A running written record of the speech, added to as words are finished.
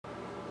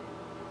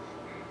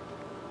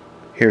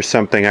Here's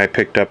something I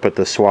picked up at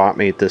the swap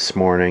meet this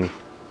morning.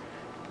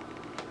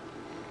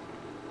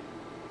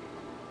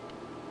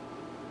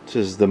 This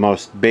is the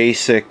most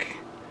basic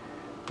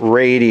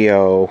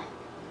radio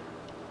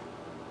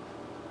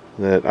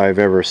that I've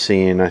ever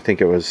seen. I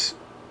think it was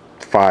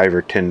 $5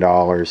 or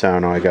 $10. I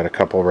don't know, I got a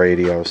couple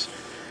radios.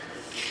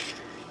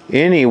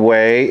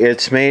 Anyway,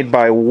 it's made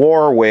by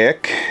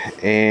Warwick,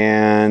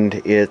 and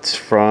it's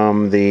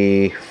from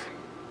the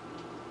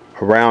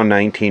around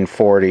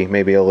 1940,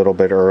 maybe a little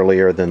bit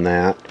earlier than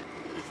that.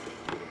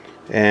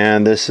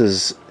 And this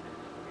is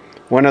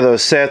one of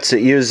those sets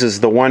that uses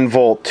the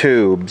 1-volt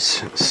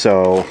tubes,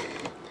 so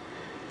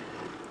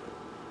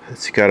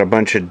it's got a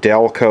bunch of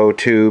Delco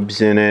tubes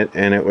in it,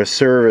 and it was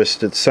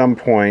serviced at some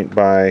point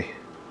by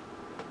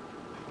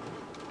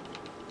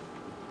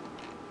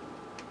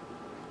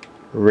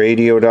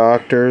radio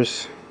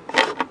doctors.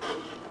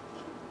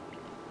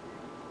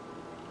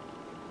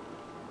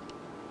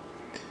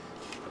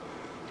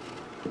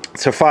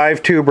 It's a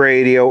 5-tube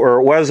radio, or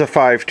it was a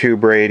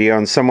 5-tube radio,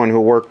 and someone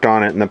who worked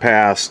on it in the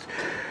past,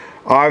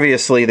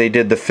 obviously they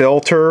did the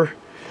filter,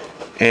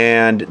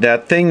 and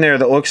that thing there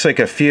that looks like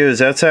a fuse,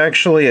 that's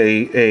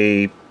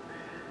actually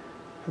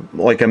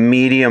like a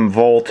medium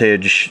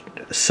voltage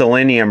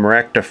selenium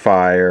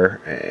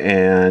rectifier,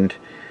 and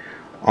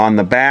on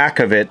the back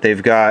of it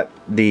they've got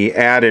the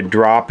added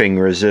dropping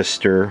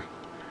resistor,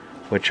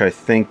 which I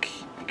think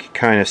you can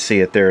kind of see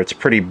it there. It's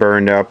pretty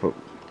burned up.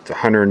 It's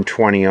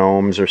 120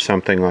 ohms or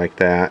something like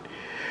that.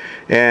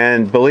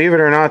 And believe it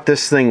or not,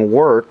 this thing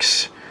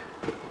works,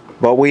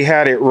 but we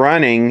had it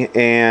running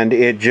and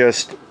it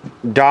just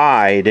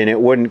died and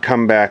it wouldn't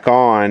come back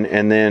on,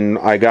 and then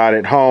I got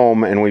it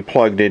home and we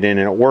plugged it in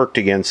and it worked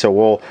again. So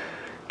we'll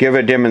give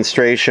a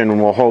demonstration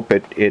and we'll hope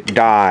it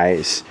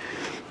dies.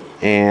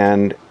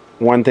 And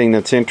one thing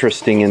that's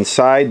interesting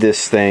inside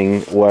this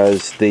thing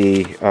was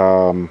the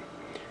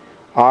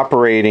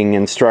operating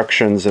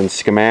instructions and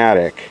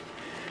schematic.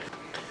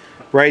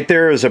 Right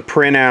there is a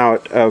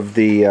printout of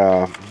the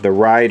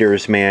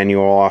rider's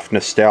manual off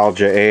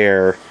Nostalgia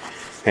Air,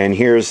 and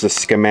here's the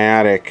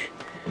schematic,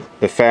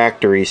 the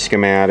factory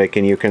schematic,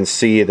 and you can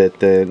see that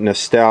the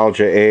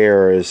Nostalgia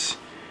Air is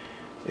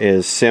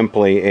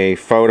simply a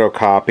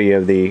photocopy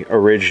of the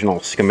original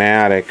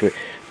schematic.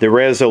 The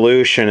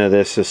resolution of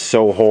this is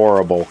so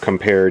horrible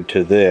compared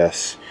to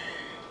this.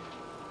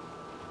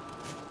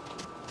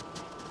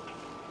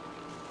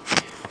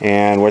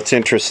 And what's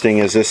interesting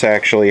is this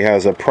actually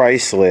has a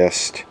price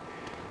list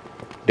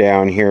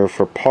down here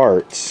for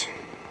parts.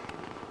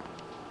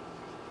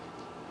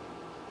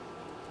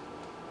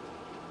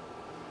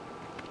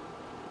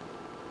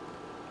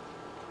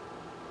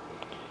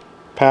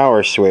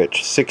 Power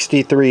switch,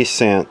 63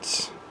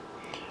 cents.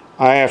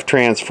 IF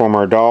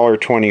transformer,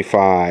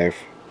 $1.25.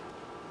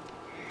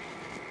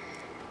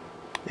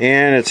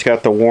 And it's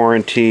got the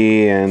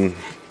warranty and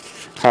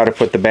how to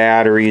put the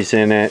batteries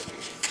in it.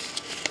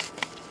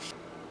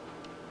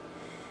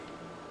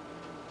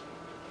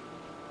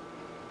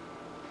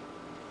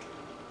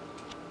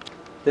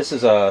 This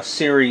is a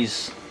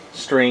series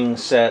string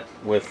set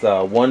with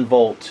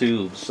 1-volt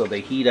tubes, so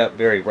they heat up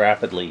very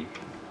rapidly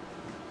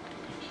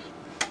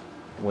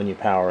when you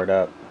power it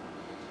up.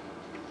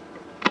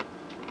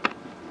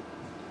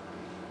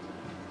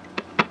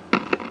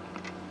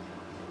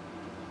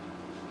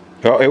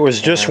 Oh, it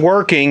was just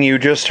working, you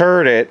just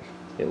heard it.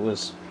 It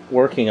was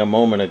working a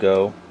moment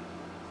ago,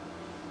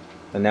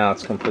 and now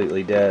it's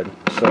completely dead.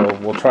 So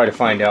we'll try to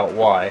find out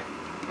why.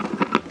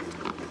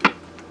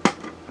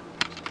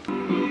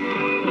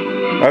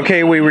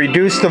 Okay, we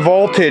reduced the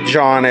voltage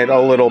on it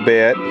a little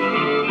bit.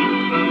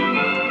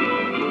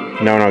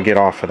 No, get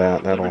off of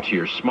that. That'll. To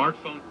your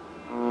smartphone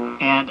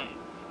and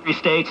free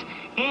states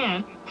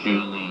and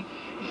to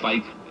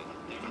fight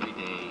every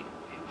day.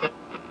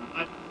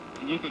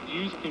 You could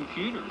use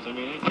computers. I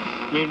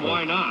mean,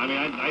 why not? I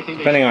mean, I think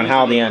depending on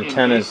how the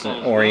antenna is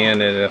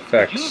oriented, it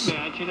affects Could you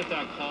imagine if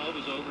that call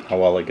was over how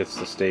well it gets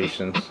the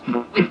stations.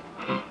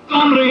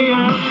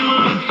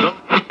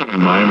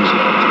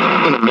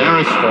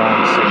 Very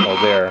strong signal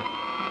there.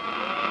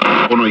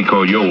 Uno y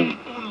yo.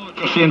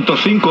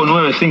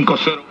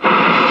 805-950.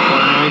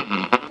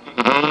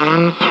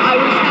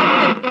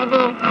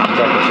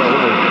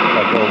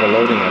 Like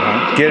overloading it,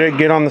 huh?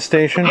 Get on the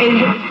station.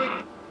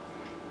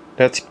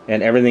 That's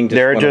and everything just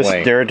went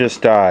away. There it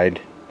just died.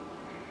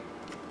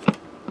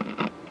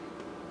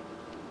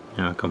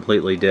 Yeah,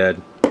 completely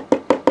dead.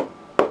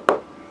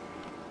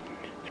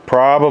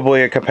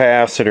 Probably a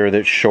capacitor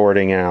that's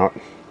shorting out.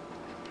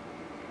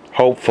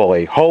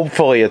 Hopefully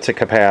it's a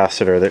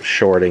capacitor that's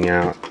shorting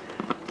out.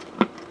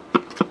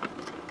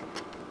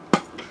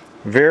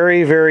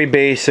 Very, very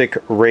basic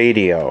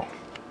radio.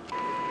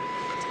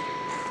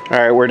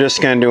 Alright, we're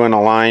just going to do an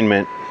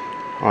alignment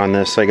on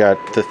this. I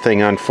got the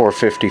thing on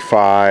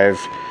 455,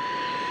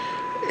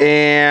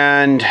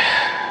 and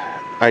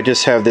I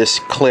just have this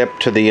clip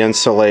to the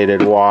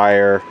insulated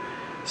wire.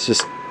 It's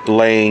just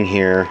laying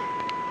here.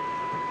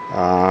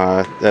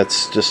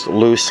 That's just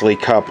loosely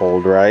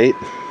coupled, right?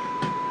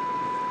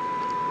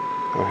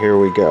 Oh, here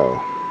we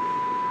go.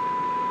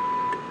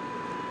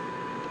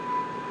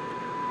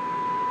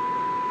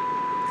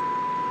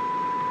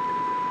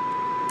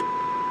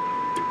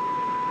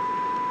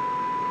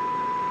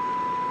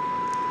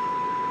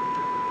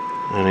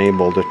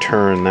 unable to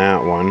turn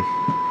that one.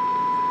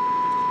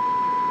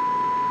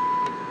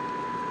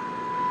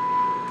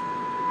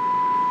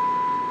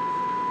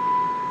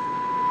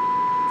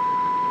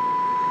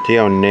 See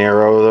how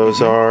narrow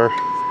those are?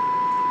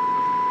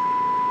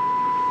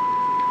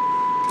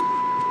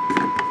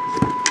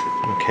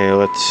 Okay,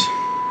 let's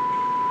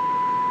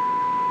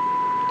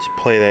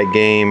play that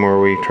game where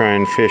we try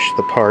and fish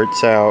the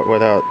parts out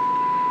without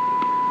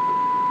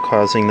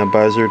causing the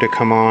buzzer to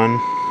come on.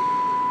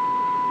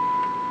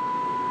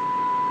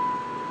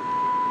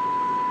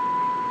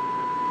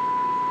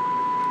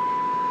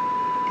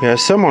 Yeah,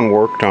 someone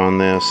worked on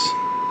this.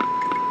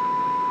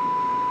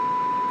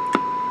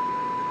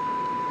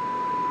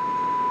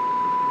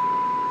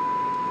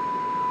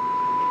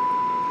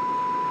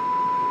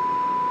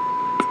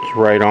 It's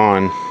right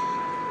on.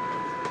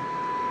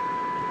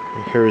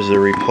 Here's the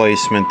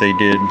replacement they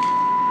did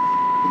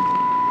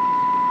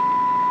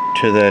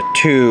to the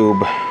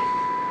tube.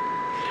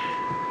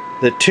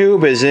 The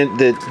tube is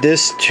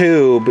this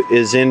tube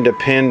is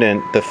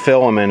independent. The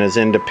filament is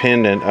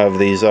independent of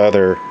these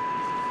other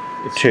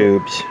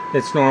tubes.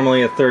 It's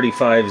normally a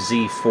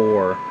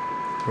 35Z4.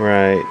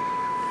 Right.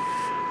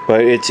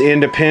 But it's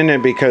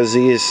independent because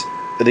these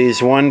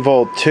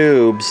 1-volt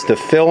tubes, the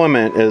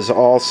filament is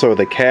also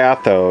the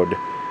cathode.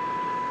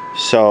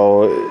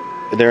 So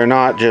they're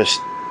not just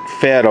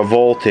fed a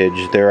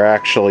voltage, they're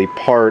actually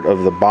part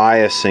of the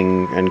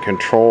biasing and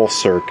control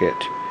circuit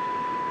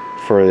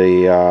for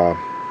the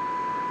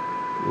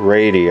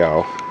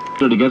radio.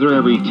 Together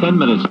every 10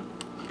 minutes.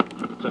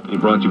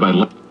 Brought to you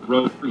by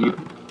Road for You.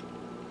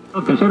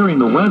 Well, considering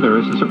the weather,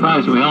 it's a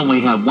surprise we only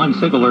have one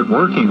SIG alert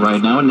working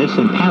right now, and it's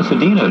in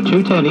Pasadena,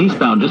 210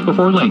 eastbound, just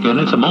before Lincoln.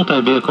 It's a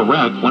multi-vehicle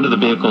wreck. One of the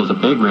vehicles a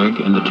big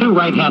rig, and the two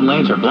right-hand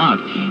lanes are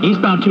blocked.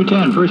 Eastbound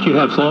 210, first you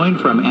have slowing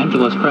from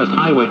Angeles Crest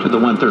Highway to the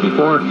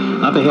 134.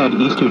 Up ahead,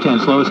 East 210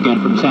 slows again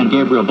from San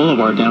Gabriel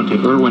Boulevard down to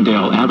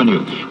Irwindale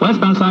Avenue.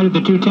 Westbound side of the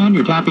 210,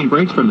 you're tapping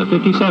brakes from the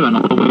 57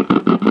 all the way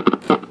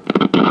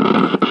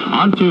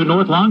on to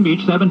North Long Beach,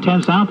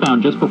 710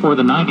 southbound, just before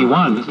the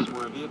 91. This is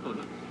where a vehicle...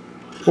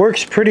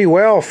 Works pretty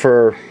well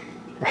for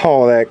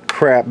all that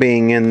crap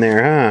being in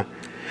there, huh?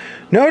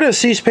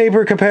 Notice these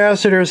paper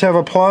capacitors have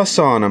a plus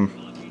on them.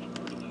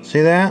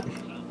 See that?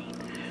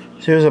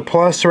 See, there's a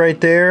plus right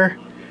there.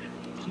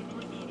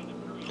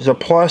 There's a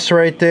plus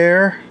right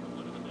there.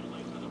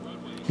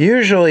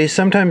 Usually,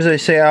 sometimes they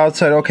say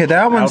outside. Okay,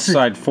 that one's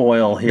outside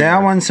foil here.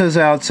 That one says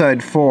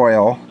outside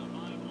foil.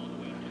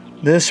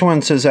 This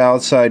one says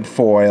outside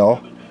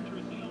foil.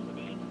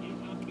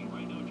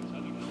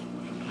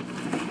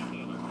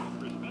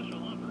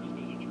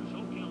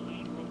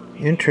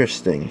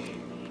 Interesting.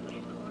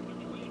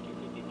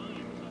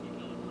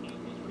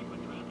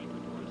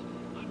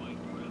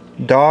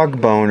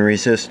 Dog bone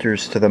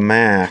resistors to the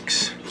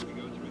max.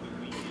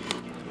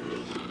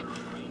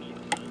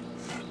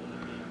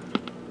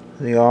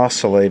 The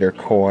oscillator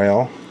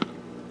coil.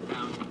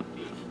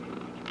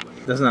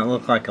 Doesn't that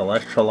look like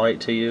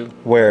electrolyte to you?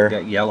 Where?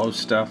 That yellow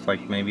stuff,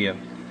 like maybe a...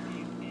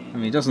 I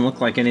mean, it doesn't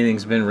look like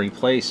anything's been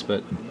replaced,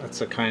 but that's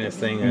the kind of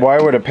thing that...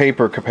 Why would a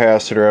paper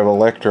capacitor have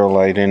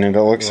electrolyte in it?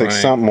 It looks like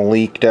something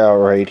leaked out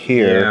right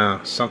here.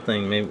 Yeah,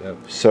 something maybe...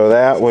 So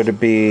that would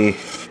be...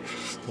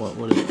 What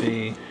would it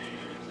be?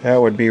 That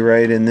would be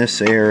right in this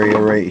area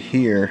right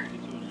here.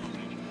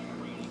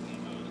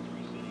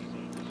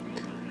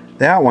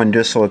 That one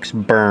just looks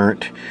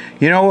burnt.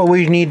 You know what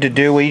we need to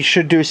do? We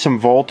should do some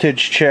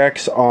voltage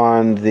checks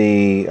on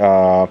the...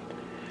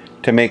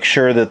 to make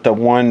sure that the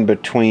one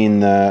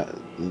between the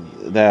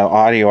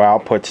audio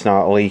output's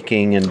not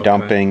leaking and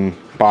dumping,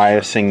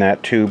 biasing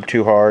that tube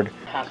too hard.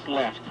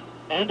 Left.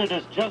 And it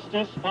is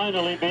justice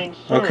finally being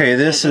served. Okay,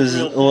 this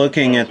is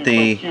looking at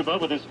the... Cuba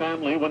with his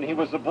family when he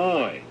was a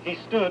boy. He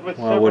stood with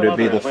well, would it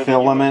be the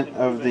filament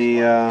of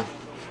the...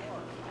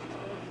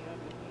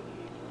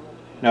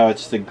 No,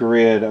 it's the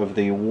grid of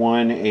the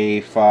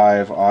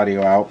 1A5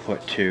 audio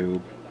output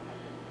tube.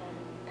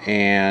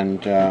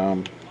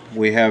 And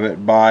we have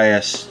it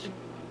biased.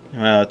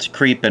 Well, it's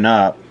creeping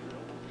up.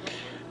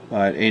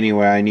 But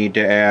anyway, I need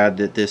to add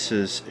that this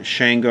is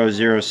Shango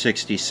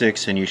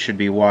 066, and you should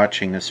be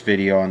watching this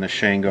video on the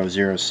Shango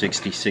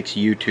 066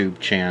 YouTube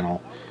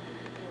channel.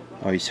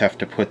 Always have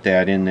to put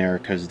that in there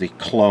because the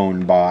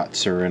clone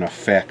bots are in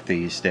effect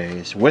these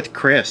days. With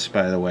Chris,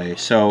 by the way.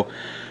 So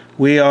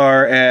we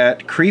are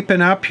at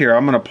creeping up here.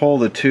 I'm going to pull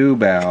the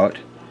tube out.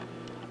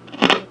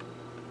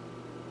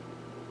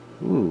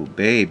 Ooh,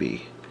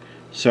 baby.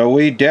 So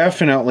we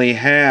definitely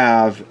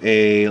have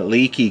a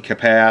leaky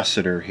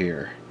capacitor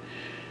here.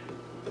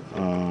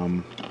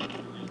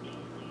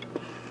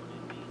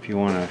 If you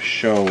want to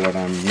show what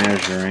I'm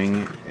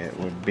measuring, it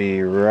would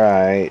be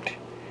right.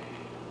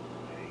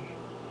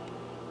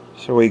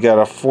 So we got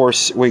a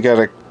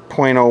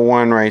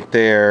 0.01 right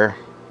there.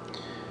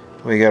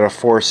 We got a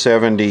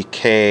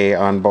 470K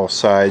on both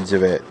sides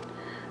of it.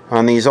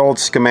 On these old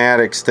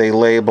schematics, they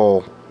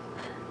label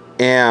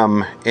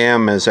M.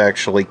 M is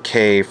actually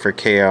K for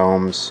K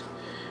ohms.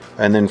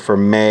 And then for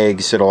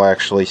megs, it'll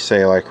actually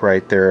say, like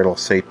right there, it'll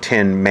say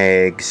 10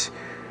 megs.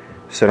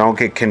 So don't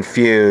get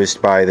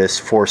confused by this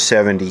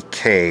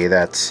 470K.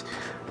 That's,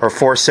 or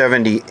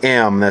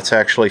 470M, that's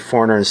actually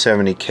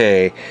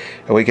 470K.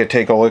 And we could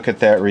take a look at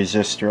that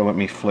resistor. Let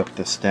me flip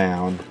this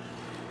down.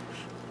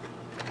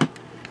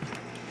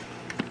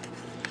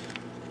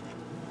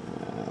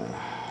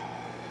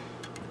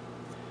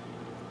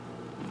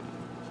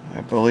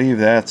 I believe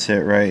that's it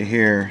right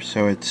here.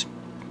 So it's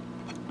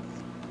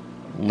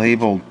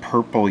labeled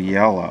purple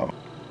yellow.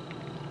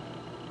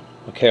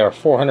 Okay, our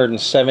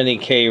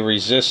 470K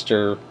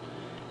resistor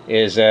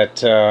is at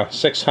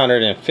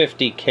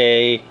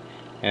 650K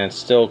and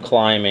still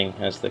climbing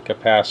as the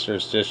capacitor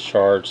is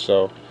discharged,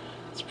 so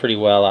it's pretty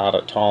well out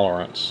of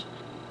tolerance.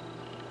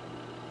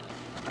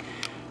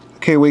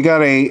 Okay, we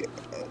got a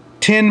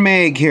 10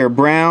 meg here,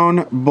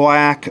 brown,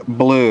 black,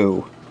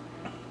 blue.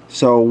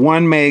 So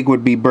 1 meg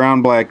would be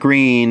brown, black,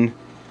 green,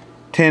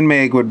 10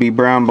 meg would be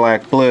brown,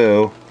 black,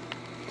 blue,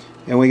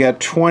 and we got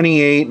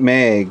 28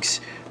 megs.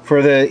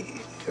 For the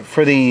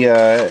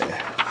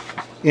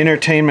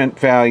entertainment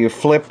value,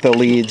 flip the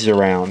leads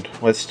around.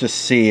 Let's just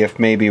see if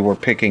maybe we're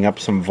picking up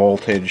some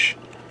voltage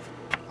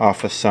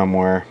off of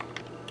somewhere.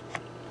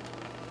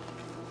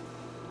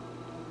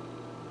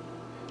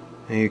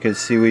 And you can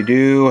see we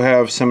do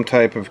have some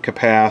type of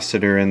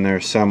capacitor in there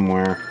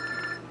somewhere.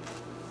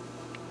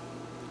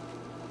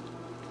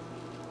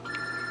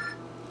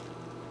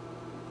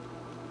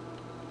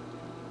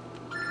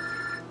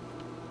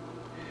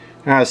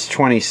 Now it's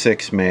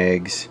 26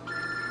 megs.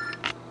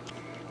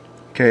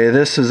 Okay,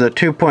 this is a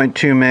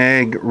 2.2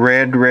 meg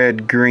red,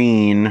 red,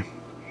 green.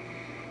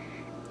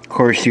 Of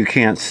course you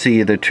can't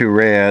see the two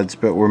reds,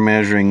 but we're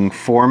measuring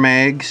 4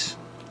 megs.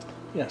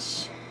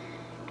 Yes.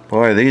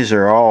 Boy, these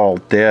are all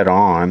dead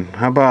on.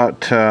 How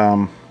about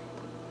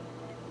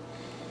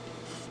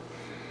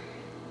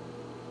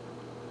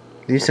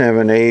these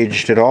haven't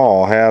aged at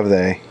all, have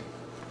they?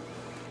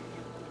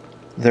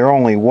 They're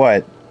only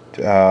what,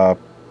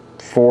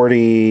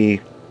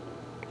 40,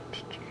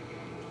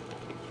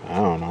 I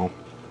don't know,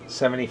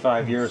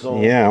 75 years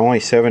old. yeah, only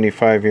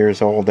 75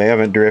 years old. They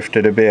haven't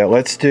drifted a bit.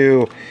 Let's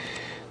do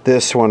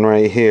this one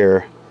right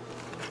here,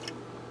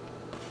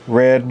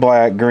 red,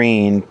 black,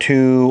 green,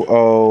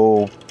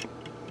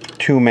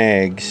 202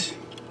 megs.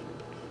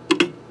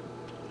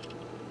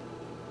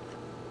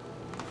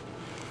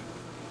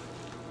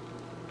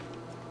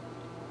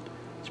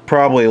 It's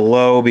probably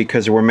low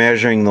because we're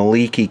measuring the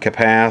leaky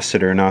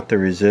capacitor, not the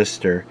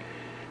resistor.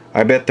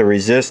 I bet the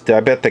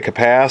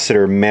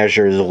capacitor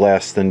measures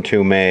less than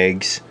 2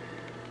 megs.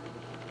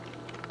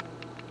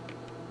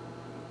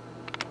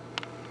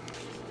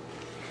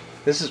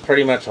 This is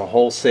pretty much a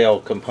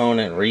wholesale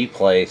component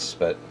replace,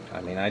 but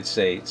I mean, I'd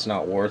say it's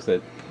not worth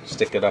it.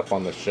 Stick it up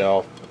on the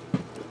shelf.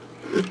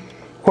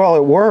 Well,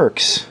 it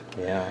works.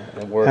 Yeah,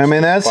 it works. I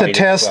mean, that's a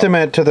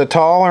testament to the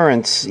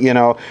tolerance, you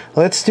know.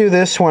 Let's do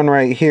this one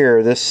right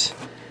here. This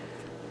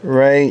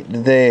right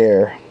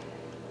there.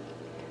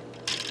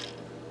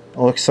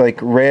 Looks like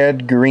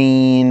red,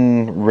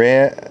 green,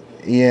 red.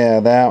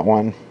 Yeah, that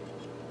one.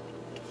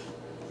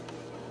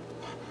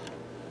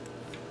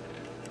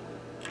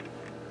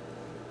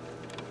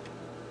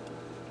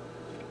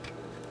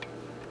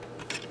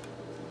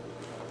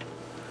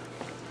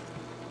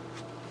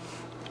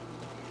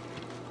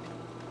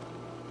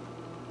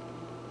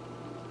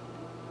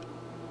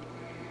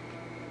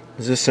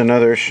 Is this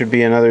another, should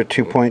be another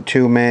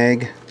 2.2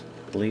 meg?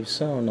 I believe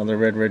so. Another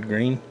red, red,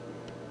 green.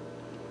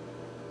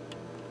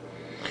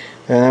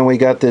 And then we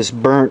got this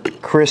burnt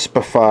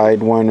crispified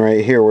one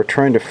right here. We're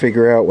trying to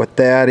figure out what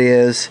that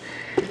is.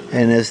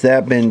 And has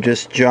that been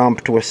just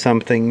jumped with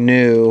something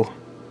new?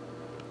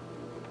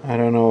 I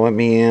don't know. Let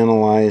me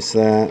analyze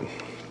that.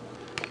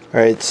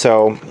 Alright,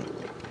 so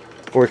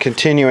we're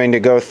continuing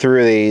to go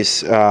through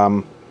these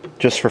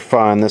just for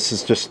fun. This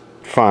is just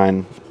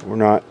fun.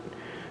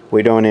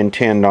 We don't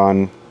intend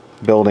on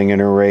building a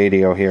new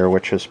radio here,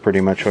 which is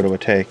pretty much what it would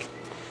take.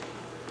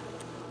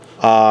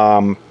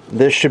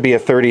 This should be a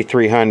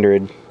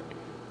 3300.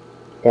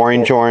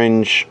 Orange,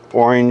 orange,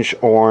 orange,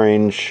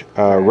 orange,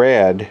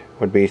 red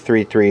would be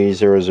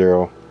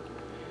 3300.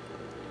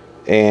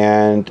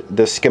 And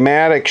the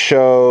schematic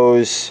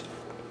shows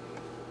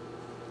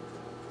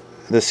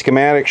two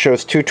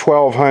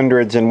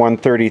 1200s and one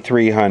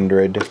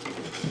 3300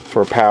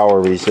 for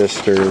power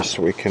resistors.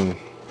 We can,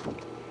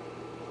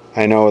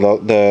 I know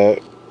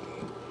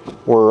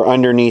we're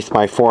underneath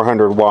my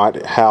 400 watt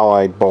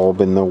halide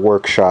bulb in the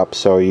workshop,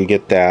 so you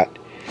get that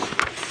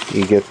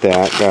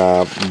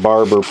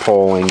barber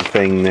polling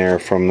thing there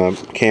from the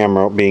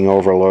camera being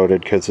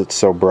overloaded because it's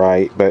so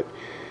bright. But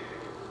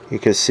you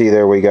can see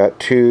there we got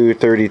two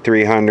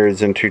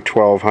 3300s and two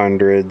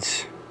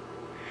 1200s,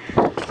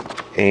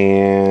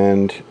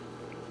 and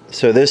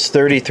so this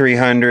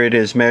 3300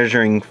 is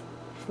measuring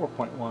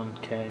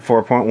 4.1K.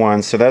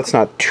 4.1, so that's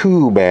not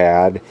too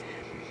bad.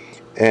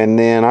 And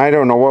then I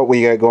don't know what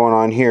we got going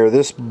on here.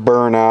 This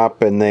burn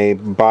up and they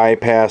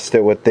bypassed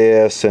it with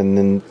this, and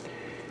then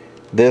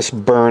this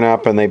burn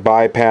up and they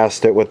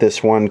bypassed it with this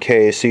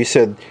 1K. So you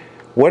said,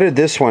 what did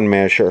this one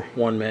measure?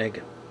 1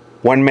 meg.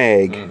 1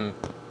 meg.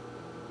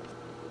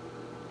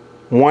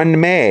 1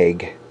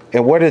 meg.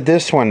 And what did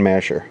this one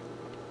measure?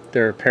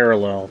 They're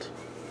paralleled.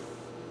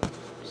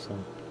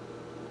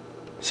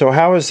 So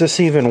how is this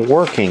even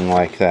working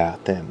like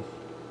that then?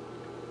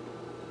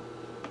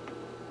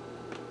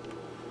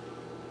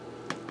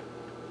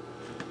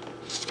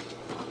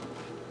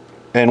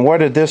 And what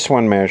did this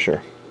one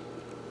measure?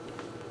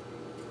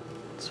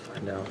 Let's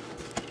find out.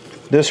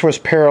 This was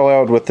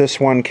paralleled with this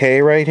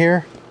 1K right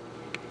here.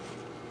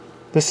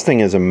 This thing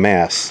is a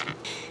mess.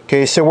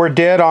 Okay, so we're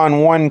dead on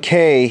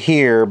 1K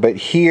here, but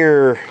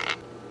here...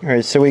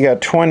 Alright, so we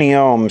got 20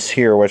 ohms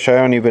here, which I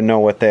don't even know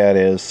what that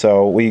is.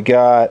 So we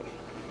got...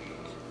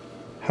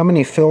 How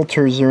many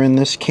filters are in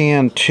this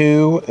can?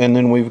 2, and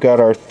then we've got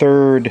our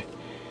third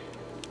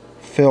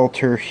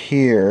filter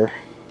here.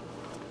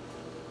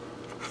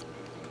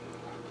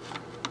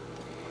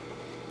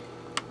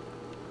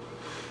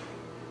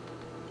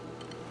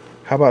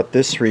 How about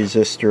this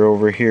resistor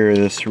over here,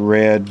 this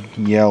red,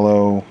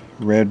 yellow,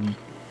 red.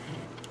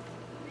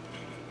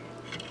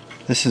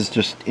 This is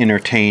just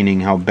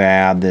entertaining how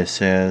bad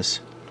this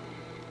is.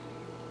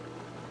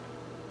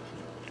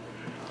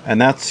 And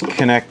that's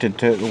connected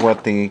to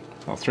what, the...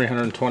 Oh,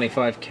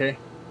 325K.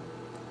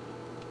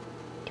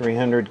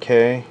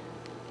 300K.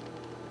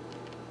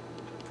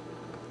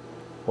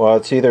 Well,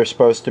 it's either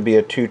supposed to be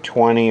a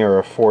 220 or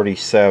a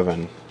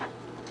 47.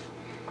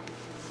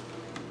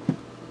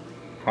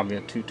 Probably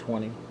a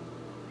 220.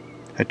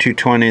 A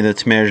 220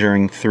 that's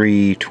measuring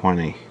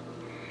 320.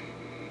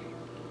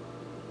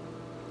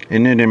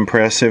 Isn't it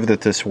impressive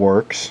that this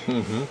works?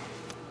 Mm-hmm.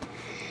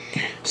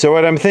 So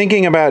what I'm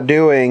thinking about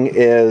doing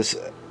is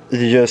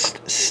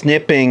just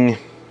snipping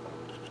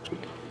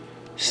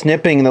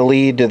the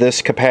lead to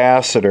this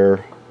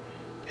capacitor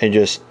and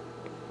just,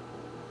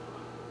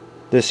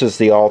 this is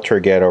the ultra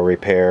ghetto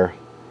repair,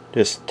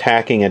 just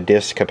tacking a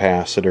disc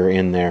capacitor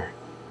in there.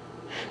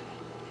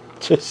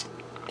 Just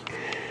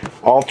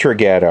ultra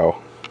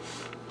ghetto.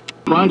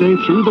 Friday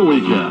through the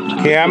weekend.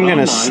 Okay, I'm going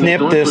to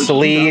snip this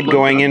lead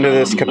going into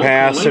this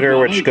capacitor,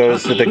 which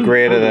goes to the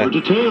grid of the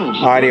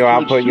audio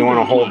output. You want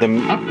to hold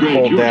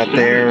that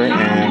there,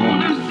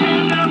 and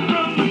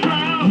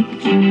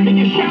can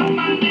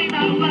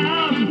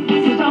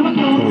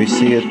we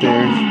see it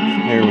there?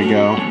 There we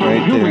go,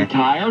 right You're there.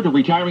 retired or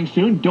retiring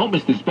soon? Don't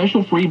miss the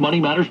special free Money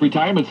Matters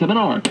Retirement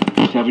Seminar.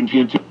 7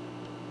 p.m. Did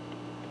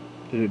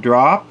it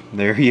drop?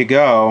 There you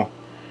go.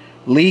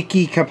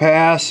 Leaky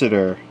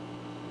capacitor.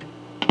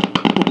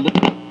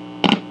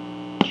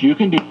 You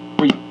can do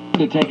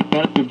to take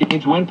advantage of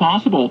gains when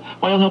possible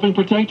while helping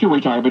protect your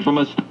retirement from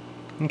us.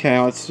 Okay,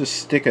 let's just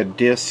stick a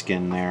disc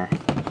in there.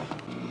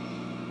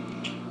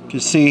 You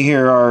see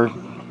here our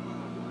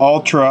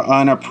ultra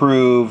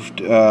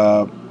unapproved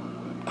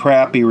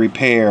crappy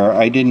repair.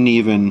 I didn't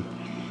even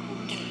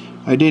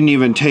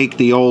take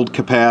the old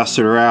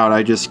capacitor out.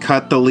 I just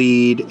cut the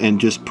lead and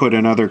just put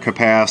another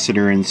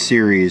capacitor in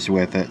series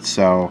with it.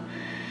 So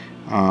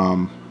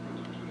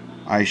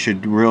I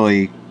should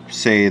really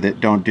say that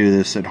don't do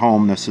this at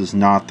home. This is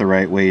not the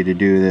right way to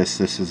do this.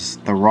 This is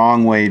the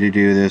wrong way to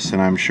do this,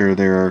 and I'm sure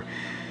there are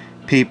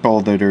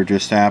people that are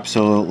just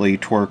absolutely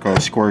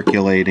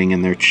twerko-squirculating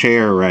in their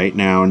chair right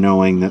now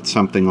knowing that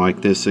something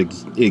like this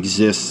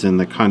exists in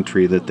the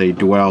country that they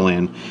dwell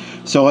in.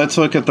 So let's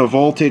look at the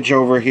voltage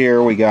over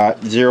here. We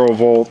got 0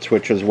 volts,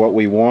 which is what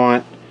we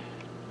want.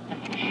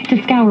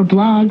 To scour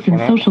blogs and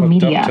social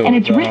media, and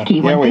it's risky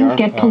when things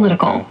get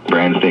political.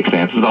 Brands take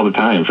stances all the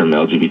time, from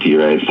LGBT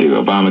rights to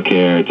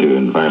Obamacare to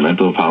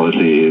environmental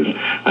policies.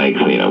 Like,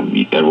 you know,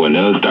 everyone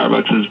knows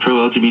Starbucks is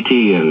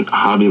pro-LGBT and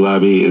Hobby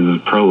Lobby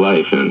is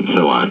pro-life and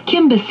so on.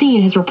 Kim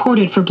Basine has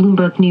reported for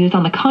Bloomberg News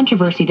on the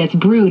controversy that's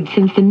brewed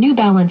since the New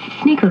Balance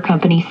sneaker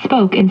company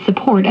spoke in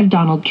support of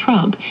Donald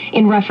Trump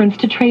in reference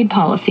to trade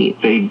policy.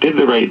 They did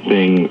the right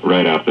thing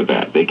right off the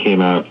bat. They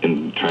came out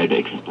and tried to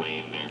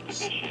explain their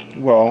position.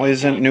 Well,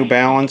 isn't New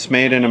Balance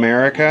made in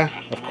America?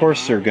 Of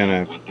course they're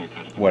gonna...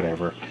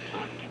 whatever.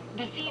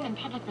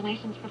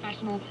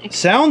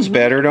 Sounds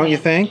better, don't you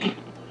think?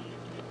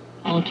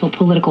 Volatile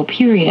political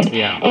period,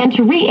 and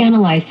to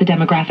reanalyze the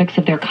demographics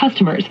of their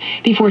customers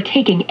before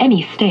taking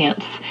any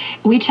stance.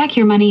 We check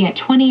your money at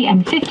 20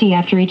 and 50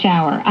 after each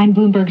hour. I'm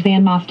Bloomberg's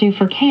Ann Mostu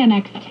for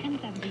KNX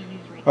 1070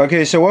 News Radio.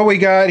 Okay, so what we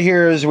got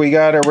here is we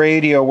got a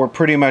radio where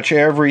pretty much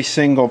every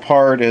single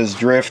part has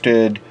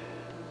drifted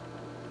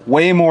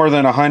way more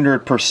than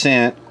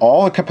 100%.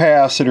 All the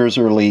capacitors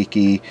are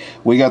leaky.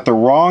 We got the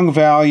wrong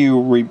value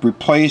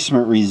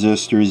replacement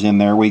resistors in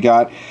there. We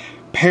got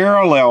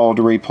paralleled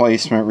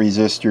replacement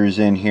resistors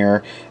in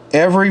here.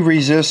 Every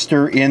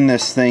resistor in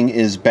this thing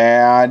is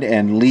bad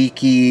and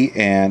leaky,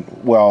 and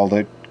well,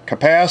 the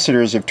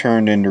capacitors have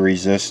turned into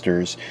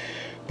resistors,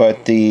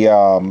 but the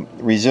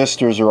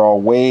resistors are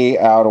all way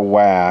out of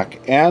whack,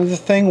 and the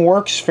thing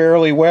works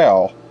fairly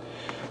well.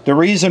 The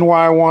reason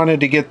why I wanted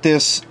to get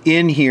this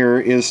in here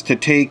is to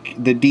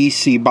take the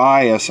DC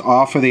bias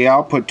off of the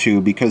output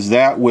tube, because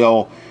that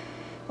will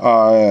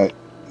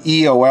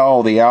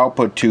EOL the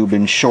output tube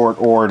in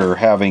short order,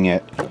 having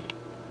it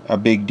a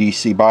big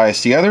DC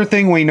bias. The other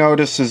thing we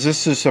noticed is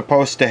this is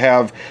supposed to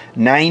have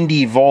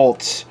 90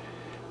 volts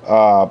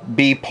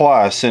B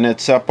plus, and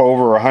it's up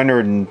over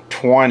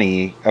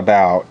 120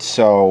 about.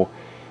 So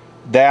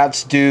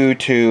that's due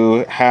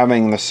to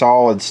having the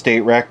solid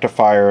state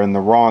rectifier and the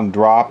wrong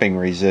dropping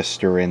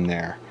resistor in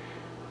there.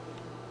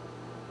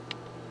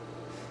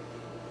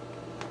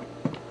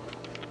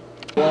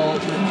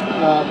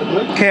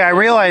 Okay, I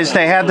realized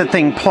I had the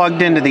thing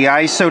plugged into the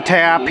ISO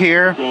tap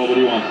here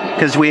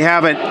because we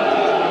have it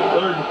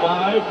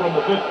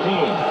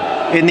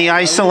in the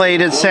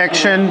isolated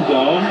section,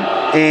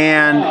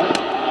 and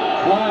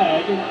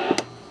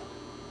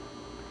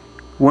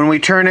when we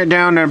turn it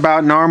down to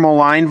about normal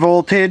line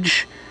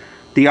voltage,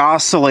 the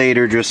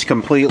oscillator just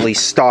completely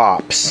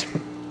stops.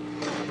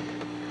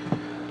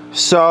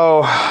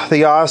 So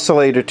the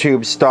oscillator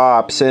tube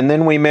stops, and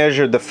then we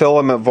measured the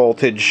filament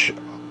voltage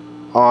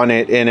on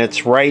it, and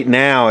it's right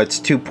now it's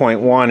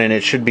 2.1, and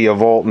it should be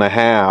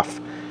 1.5 volts.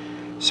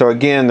 So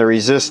again, the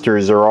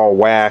resistors are all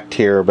whacked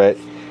here, but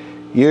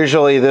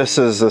usually this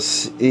is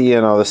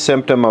the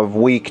symptom of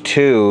weak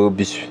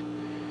tubes.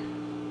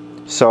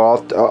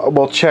 So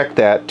we'll check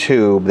that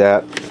tube,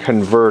 that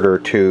converter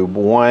tube,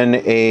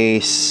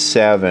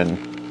 1A7.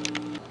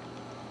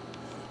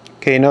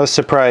 Okay, no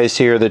surprise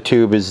here, the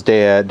tube is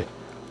dead.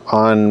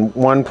 On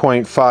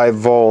 1.5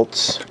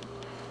 volts,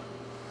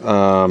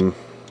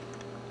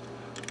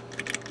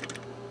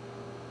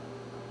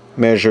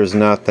 measures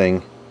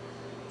nothing.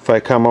 If I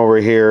come over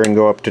here and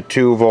go up to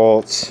 2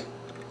 volts,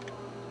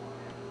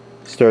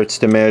 starts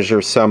to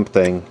measure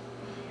something.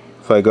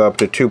 If I go up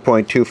to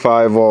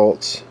 2.25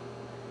 volts,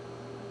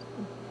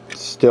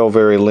 still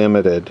very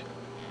limited.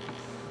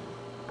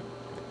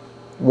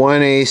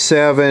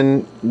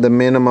 1A7, the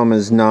minimum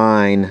is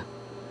 9.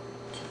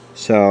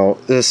 So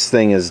this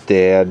thing is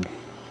dead.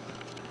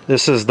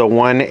 This is the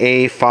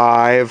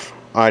 1A5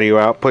 audio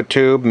output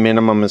tube,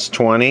 minimum is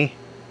 20.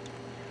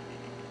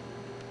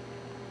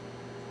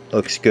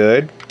 Looks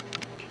good.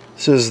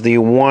 This is the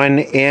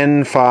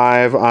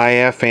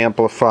 1N5 IF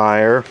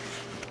amplifier.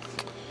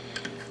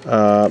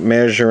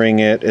 Measuring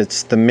it,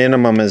 the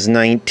minimum is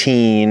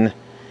 19.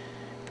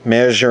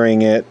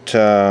 Measuring it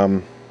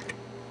on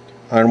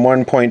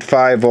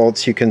 1.5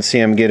 volts, you can see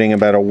I'm getting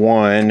about a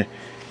 1.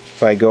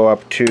 If I go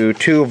up to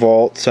 2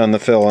 volts on the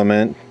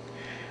filament,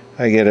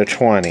 I get a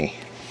 20.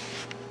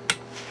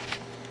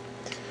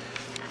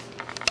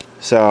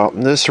 So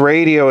this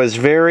radio is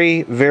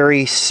very,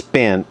 very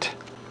spent.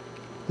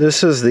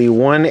 This is the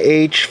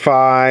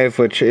 1H5,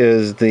 which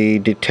is the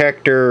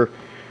detector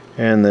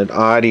and the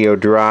audio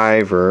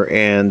driver,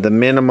 and the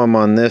minimum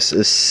on this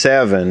is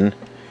 7,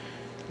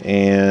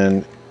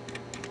 and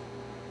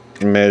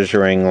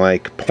measuring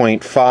like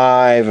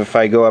 0.5. If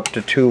I go up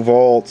to 2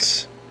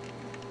 volts,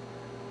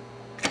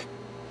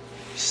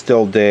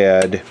 still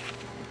dead.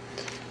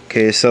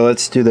 Okay, so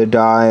let's do the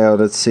diode.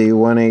 Let's see,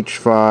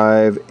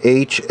 1H5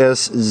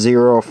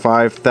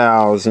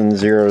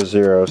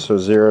 HS05000, so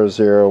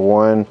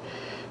 001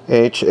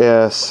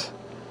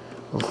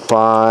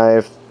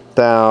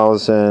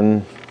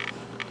 HS5000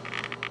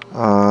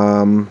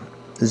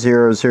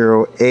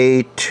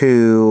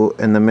 00A2,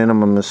 and the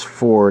minimum is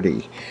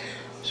 40.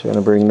 So I'm going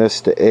to bring this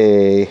to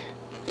A,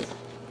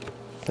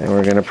 and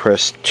we're going to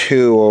press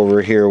 2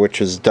 over here,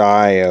 which is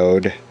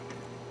diode,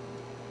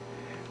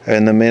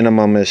 and the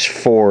minimum is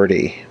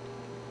 40.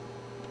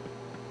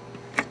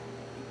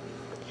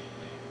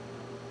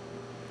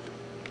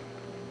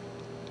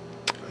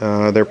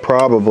 They're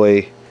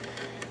probably,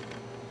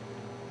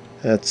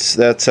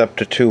 that's up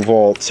to 2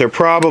 volts. They're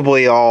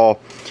probably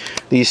all,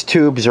 these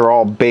tubes are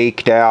all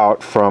baked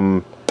out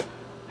from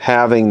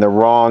having the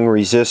wrong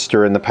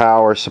resistor in the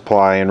power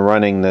supply and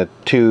running the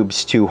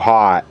tubes too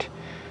hot.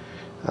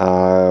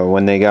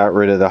 When they got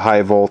rid of the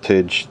high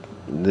voltage,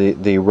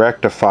 the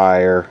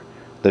rectifier,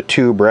 the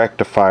tube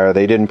rectifier,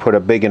 they didn't put a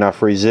big enough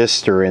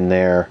resistor in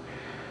there.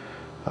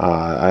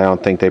 I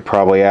don't think they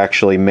probably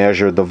actually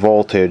measured the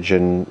voltage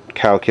and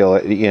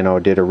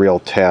did a real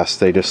test.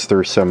 They just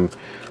threw some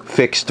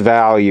fixed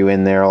value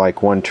in there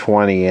like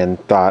 120 and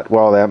thought,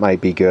 well, that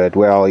might be good.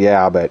 Well,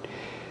 yeah, but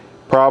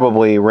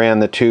probably ran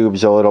the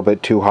tubes a little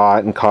bit too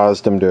hot and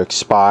caused them to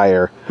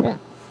expire.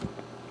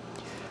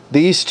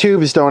 These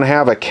tubes don't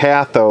have a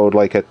cathode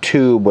like a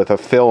tube with a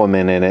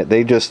filament in it.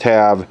 They just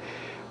have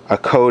a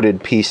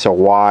coated piece of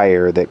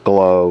wire that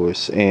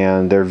glows,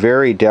 and they're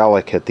very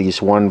delicate, these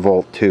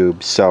 1-volt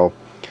tubes. So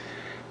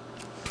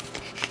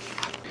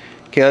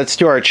okay, let's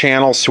do our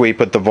channel sweep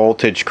with the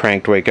voltage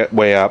cranked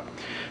way up.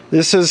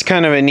 This is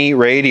kind of a neat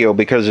radio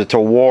because it's a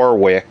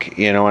Warwick,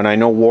 and I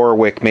know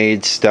Warwick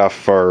made stuff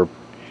for,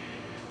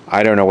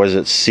 I don't know, was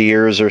it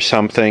Sears or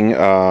something?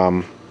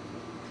 So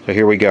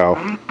here we go.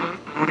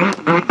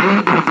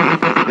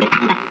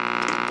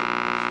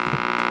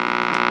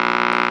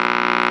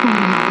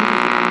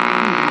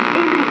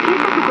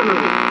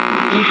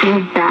 You feel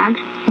bad?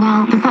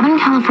 Well, the Southern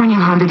California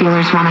Honda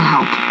dealers want to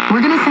help.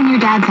 We're going to send your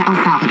dad to El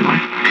Salvador.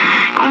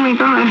 Oh my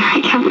God, I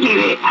can't believe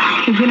it.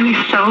 He's going to be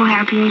so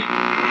happy.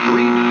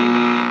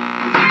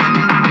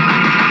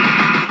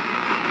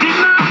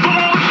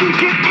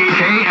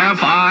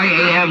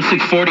 KFI AM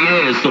 640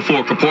 is the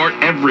Fork Report.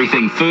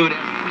 Everything food.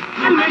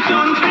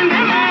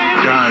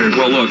 God,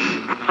 well, look.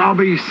 I'll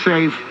be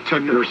safe to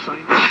nurse.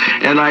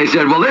 And I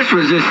said, well, this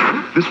was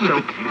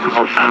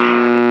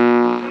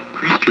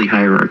priestly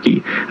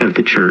hierarchy of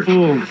the church.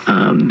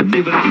 Asegurarme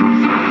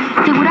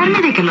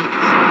de que los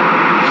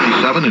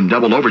 7 in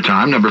double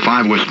overtime. Number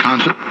 5,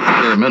 Wisconsin.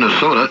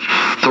 Minnesota,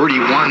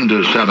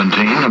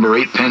 31-17. Number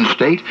 8, Penn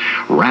State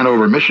ran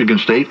over Michigan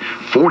State,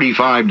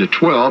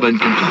 45-12, and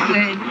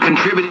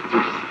contributed.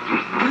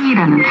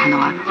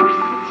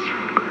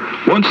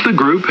 once the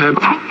group had...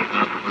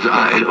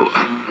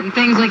 And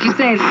things like you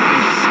say.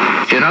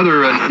 In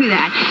other... Do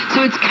that.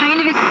 So it's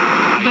kind of...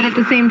 But at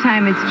the same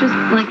time, it's just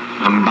like...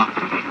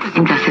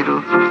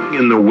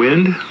 in the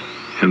wind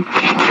and...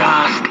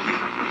 Just...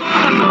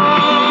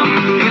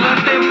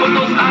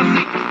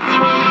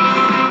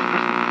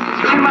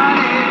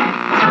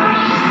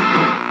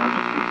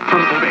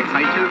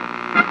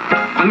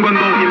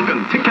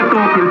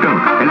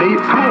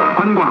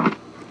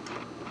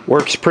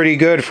 Works pretty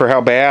good for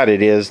how bad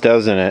it is,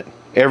 doesn't it?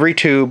 Every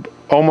tube,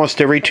 almost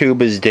every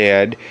tube is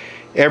dead.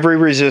 Every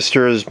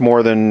resistor is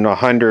more than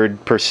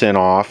 100%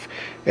 off.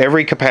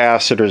 Every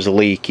capacitor is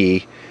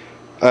leaky.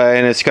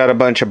 And it's got a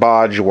bunch of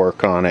bodge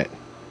work on it.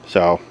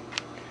 So,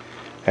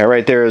 that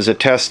right there is a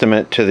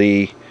testament to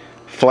the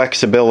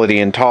flexibility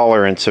and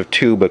tolerance of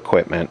tube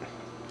equipment.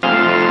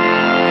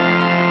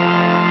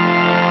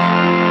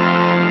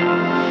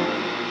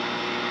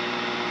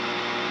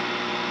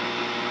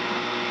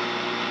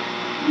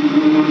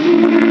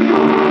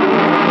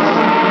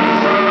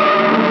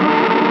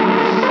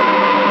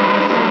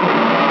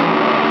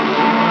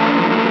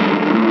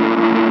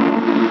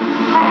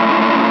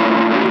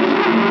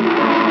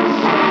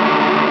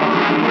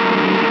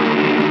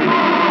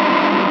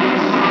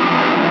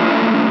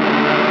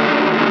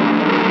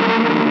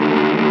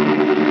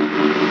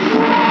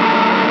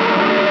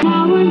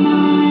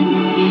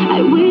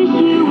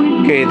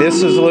 Okay,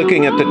 this is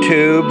looking at the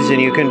tubes,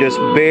 and you can just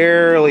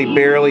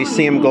barely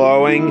see them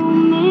glowing.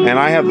 And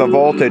I have the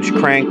voltage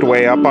cranked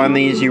way up on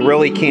these. You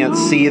really can't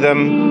see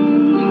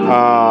them.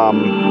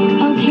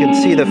 You can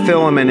see the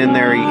filament in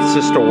there. It's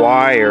just a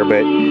wire,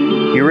 but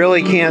you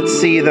really can't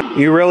see them.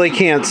 You really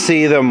can't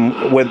see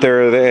them with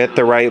at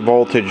the right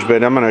voltage.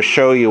 But I'm going to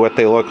show you what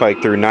they look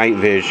like through night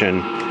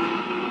vision.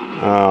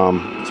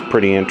 It's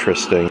pretty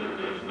interesting.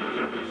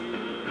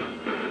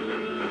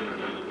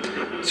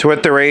 It's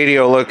what the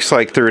radio looks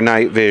like through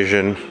night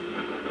vision.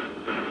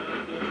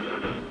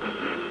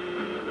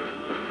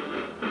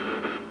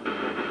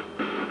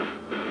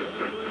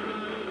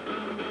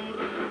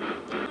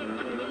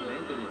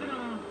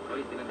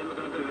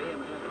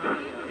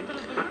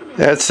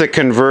 That's the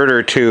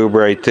converter tube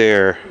right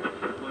there.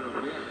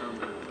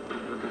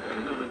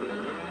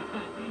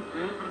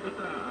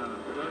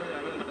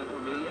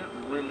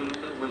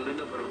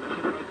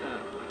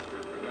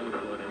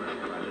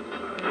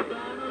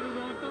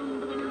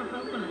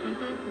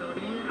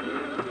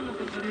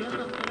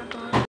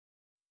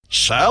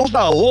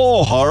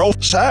 Salda Harald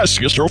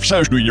Saskistrof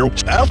Sastudio,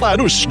 Salda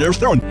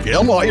Snurthron,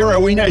 Gelmire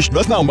Winas,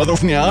 Betham of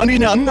Niani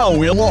now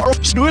will or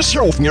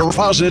Snustrof near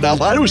Fazit,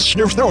 Aladus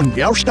Snurthron,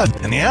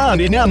 Yarstad, and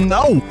Niani now,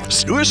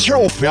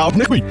 Snustrof,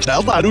 Yavnik,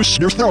 Salda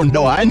Snurthron,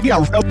 no, and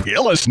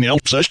Yarf, Nil,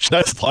 such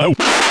that flow.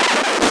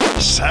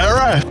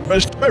 Sarah,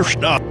 best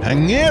stop,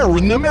 hang here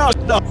in the mouth,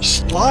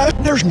 slide,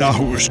 there's no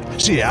who's,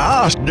 see,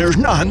 there's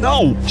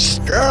no,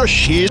 stir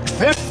shit,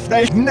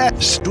 fifth,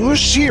 next, to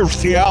see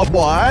the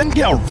outlaw and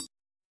Yarf.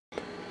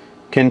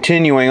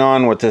 Continuing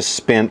on with this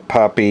spent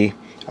puppy,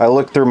 I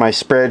look through my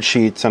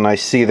spreadsheets and I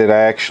see that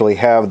I actually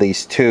have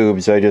these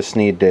tubes. I just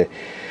need to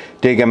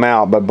dig them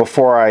out. But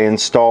before I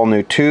install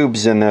new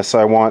tubes in this,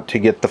 I want to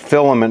get the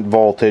filament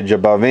voltage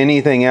above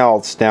anything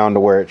else down to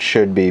where it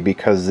should be,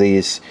 because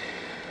the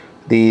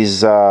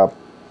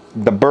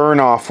burn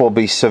off will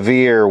be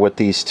severe with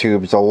these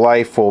tubes. The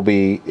life will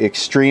be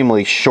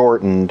extremely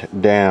shortened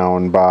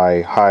down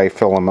by high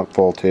filament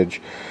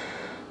voltage.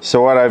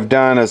 So what I've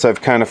done is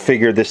I've kind of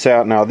figured this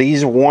out. Now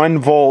these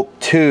 1-volt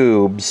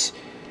tubes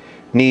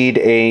need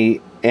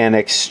an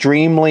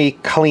extremely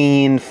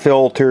clean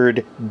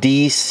filtered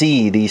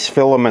DC. These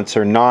filaments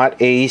are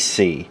not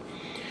AC.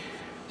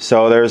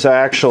 So there's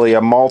actually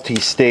a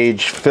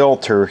multi-stage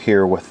filter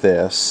here with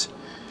this.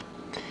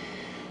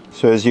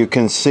 So as you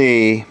can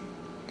see,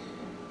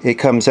 it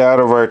comes out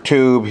of our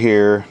tube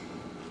here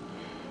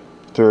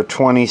through a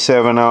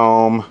 27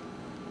 ohm,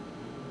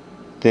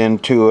 then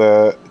to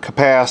a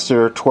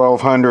capacitor,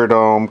 1200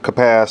 ohm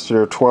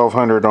capacitor,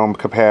 1200 ohm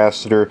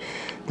capacitor.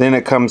 Then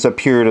it comes up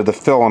here to the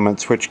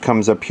filaments, which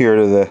comes up here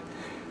to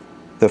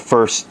the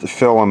first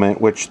filament,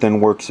 which then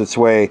works its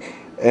way.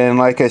 And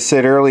like I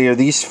said earlier,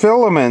 these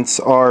filaments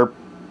are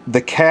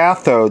the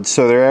cathodes,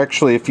 so they're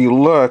actually, if you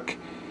look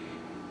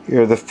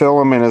here, the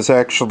filament is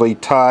actually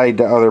tied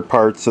to other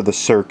parts of the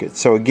circuit.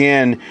 So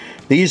again,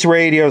 these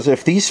radios,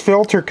 if these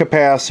filter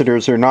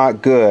capacitors are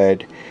not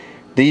good,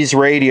 these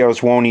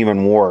radios won't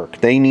even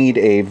work. They need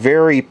a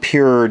very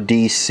pure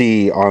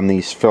DC on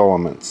these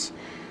filaments.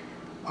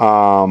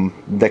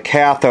 The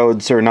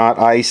cathodes are not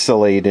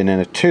isolated in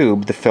a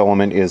tube. The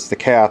filament is the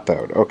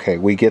cathode. Okay,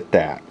 we get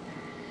that.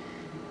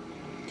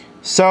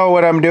 So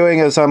what I'm doing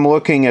is I'm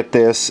looking at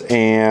this,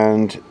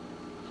 and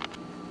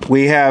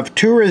we have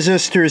two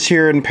resistors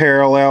here in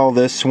parallel,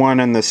 this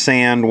one and the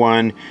sand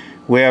one.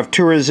 We have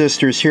two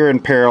resistors here in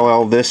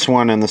parallel, this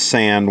one and the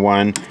sand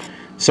one.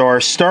 So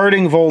our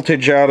starting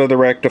voltage out of the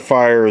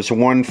rectifier is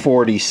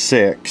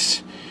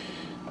 146.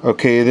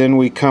 Okay, then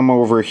we come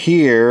over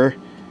here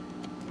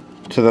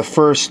to the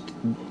first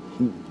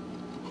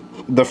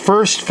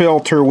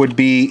filter would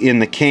be in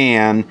the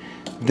can.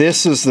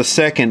 This is the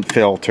second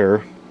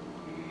filter.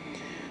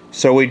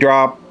 So we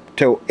drop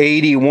to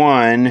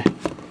 81,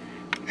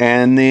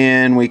 and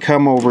then we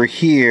come over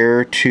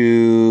here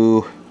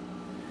to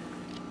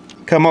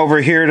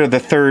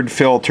the third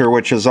filter,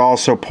 which is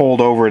also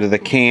pulled over to the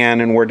can,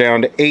 and we're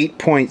down to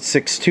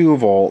 8.62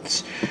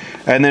 volts.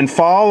 And then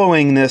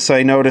following this,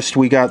 I noticed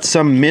we got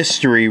some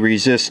mystery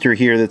resistor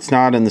here that's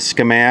not in the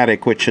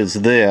schematic, which is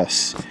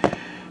this.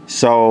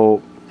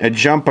 So I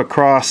jump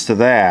across to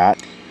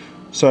that.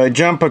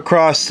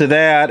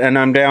 And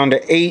I'm down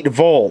to 8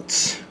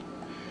 volts.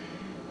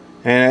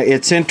 And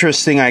it's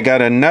interesting, I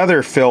got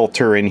another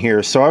filter in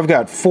here. So I've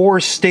got 4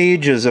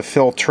 stages of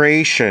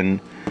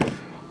filtration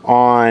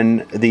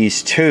on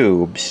these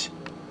tubes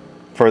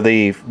for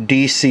the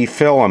DC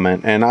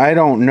filament. And I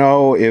don't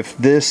know if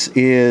this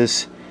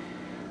is...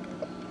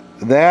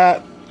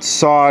 That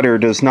solder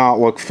does not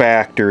look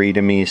factory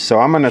to me,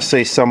 so I'm going to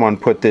say someone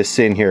put this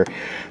in here.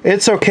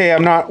 It's okay,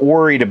 I'm not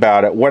worried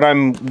about it. What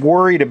I'm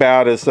worried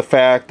about is the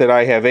fact that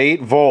I have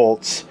 8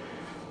 volts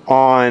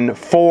on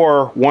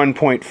 4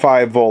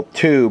 1.5 volt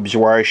tubes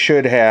where I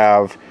should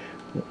have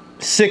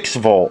 6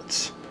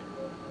 volts,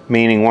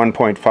 meaning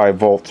 1.5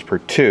 volts per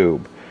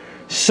tube.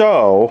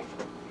 So,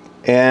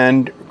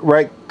 and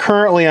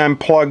currently I'm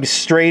plugged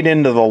straight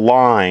into the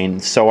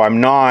line, so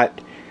I'm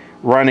not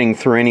running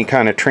through any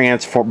kind of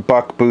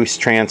buck boost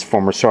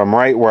transformer, so I'm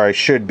right where I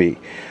should be.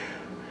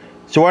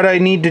 So what I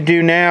need to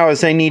do now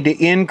is I need to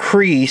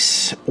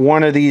increase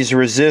one of these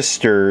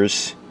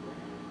resistors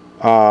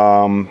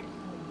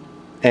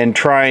and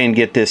try and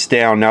get this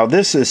down. Now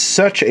this is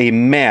such a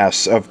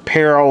mess of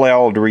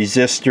paralleled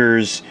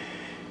resistors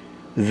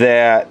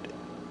that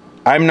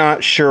I'm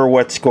not sure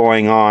what's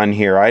going on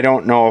here. I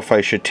don't know if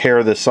I should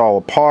tear this all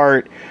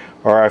apart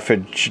or if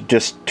I should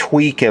just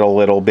tweak it a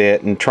little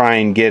bit and try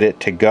and get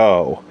it to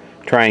go.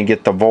 Try and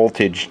get the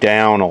voltage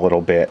down a little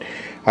bit.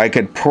 I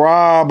could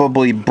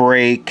probably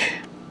break...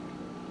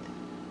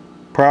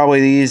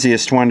 Probably the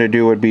easiest one to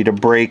do would be to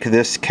break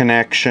this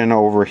connection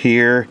over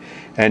here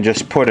and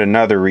just put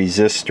another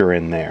resistor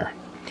in there.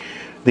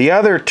 The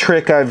other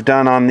trick I've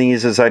done on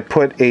these is I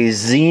put a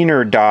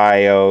Zener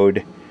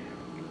diode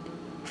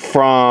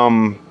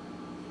from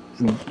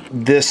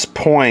this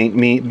point,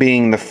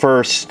 being the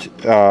first...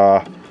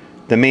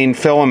 the main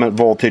filament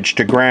voltage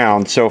to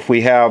ground. So if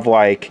we have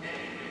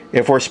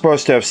if we're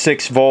supposed to have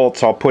 6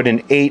 volts, I'll put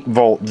an 8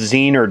 volt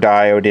Zener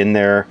diode in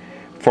there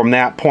from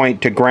that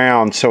point to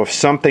ground. So if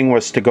something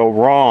was to go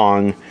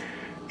wrong,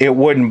 it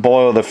wouldn't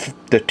blow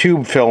the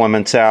tube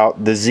filaments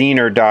out. The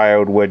Zener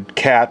diode would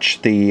catch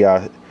the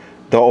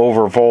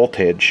over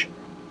voltage.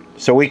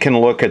 So we can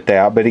look at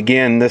that. But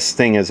again, this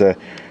thing is a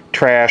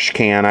trash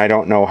can. I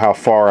don't know how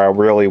far I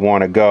really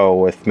want to go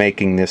with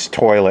making this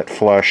toilet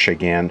flush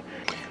again.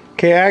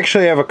 Okay, I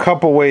actually have a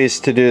couple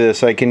ways to do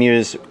this. I can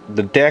use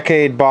the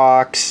Decade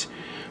box,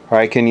 or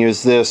I can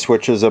use this,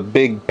 which is a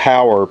big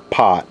power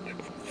pot.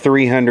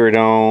 300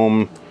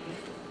 ohm.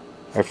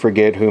 I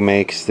forget who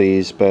makes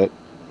these, but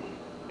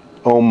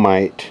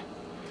Ohmite.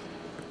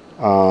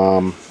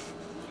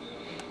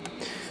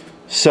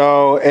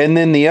 So, and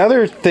then the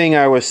other thing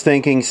I was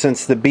thinking,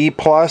 since the B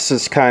plus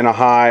is kind of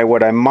high,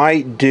 what I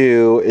might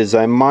do is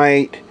I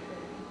might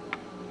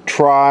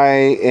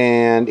try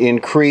and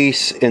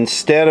increase,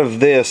 instead of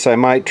this, I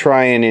might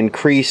try and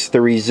increase the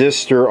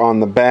resistor on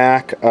the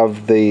back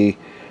of the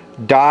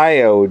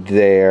diode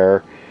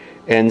there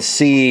and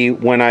see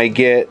when I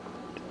get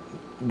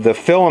the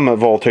filament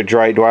voltage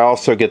right, do I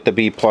also get the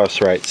B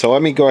plus right. So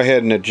let me go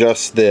ahead and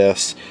adjust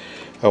this.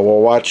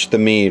 We'll watch the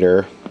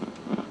meter.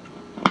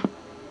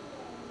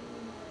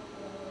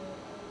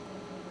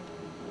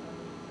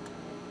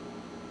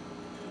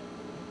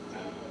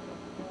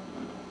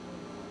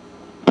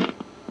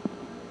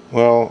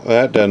 Well,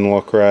 that doesn't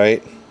look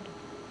right.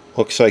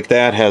 Looks like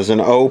that has an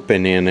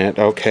open in it.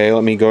 Okay,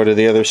 let me go to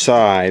the other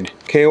side.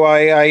 Okay, well,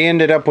 I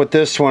ended up with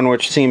this one,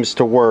 which seems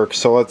to work,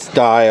 so let's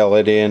dial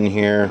it in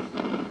here.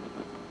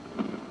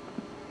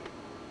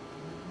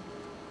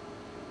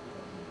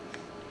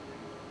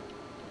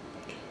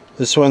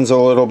 This one's a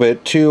little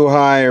bit too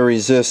high a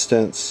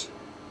resistance.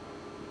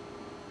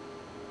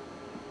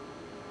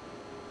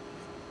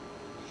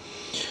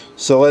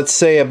 So let's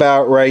say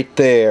about right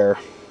there.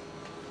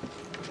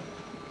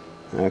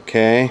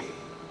 Okay.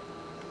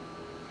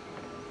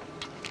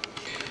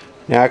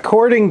 Now,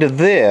 according to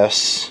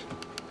this,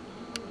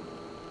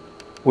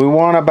 we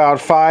want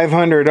about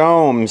 500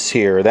 ohms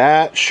here.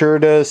 That sure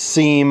does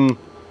seem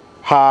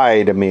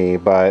high to me,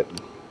 but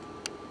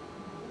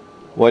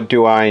what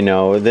do I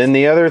know? Then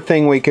the other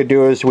thing we could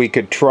do is we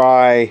could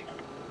try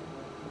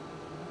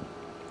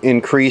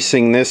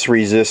increasing this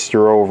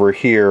resistor over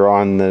here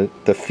on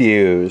the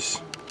fuse.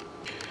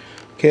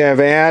 Okay, I've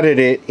added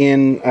it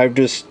in. I've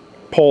just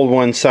pulled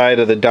one side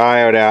of the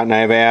diode out and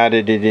I've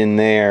added it in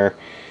there.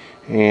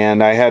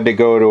 And I had to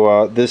go to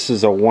a, this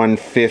is a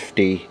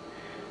 150.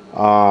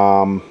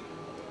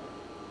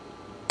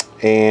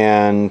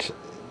 And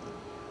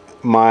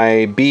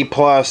my B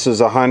plus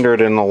is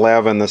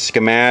 111. The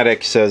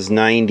schematic says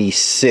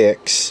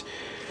 96.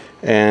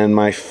 And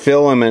my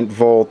filament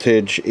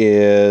voltage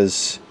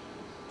is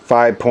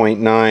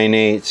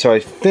 5.98. So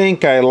I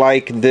think I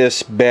like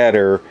this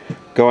better,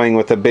 going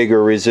with a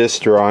bigger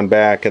resistor on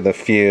back of the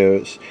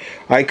fuse.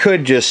 I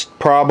could just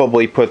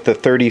probably put the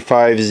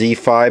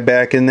 35Z5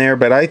 back in there,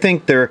 but I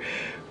think the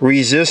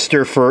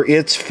resistor for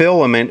its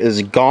filament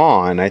is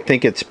gone. I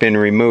think it's been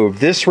removed.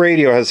 This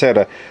radio has had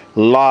a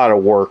lot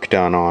of work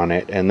done on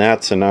it, and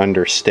that's an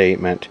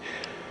understatement.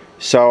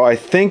 So I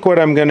think what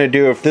I'm going to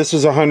do, if this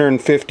is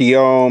 150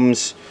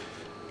 ohms,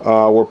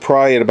 we're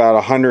probably at about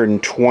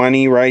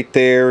 120 right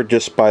there,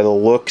 just by the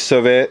looks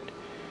of it.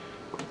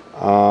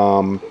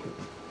 So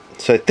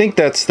I think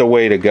that's the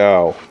way to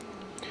go,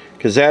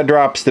 because that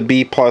drops the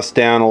B plus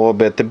down a little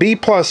bit. The B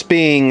plus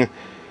being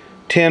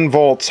 10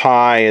 volts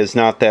high is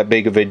not that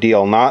big of a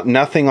deal.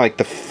 Nothing like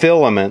the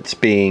filaments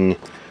being,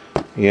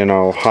 you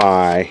know,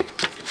 high.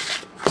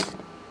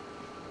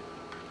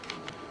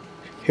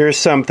 Here's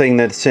something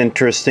that's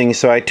interesting.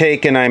 So I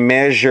take and I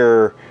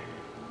measure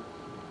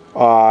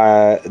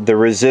the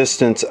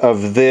resistance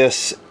of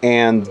this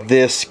and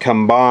this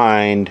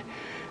combined,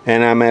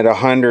 and I'm at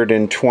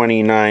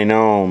 129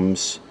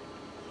 ohms,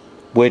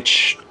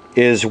 which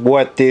is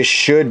what this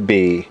should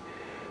be.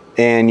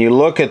 And you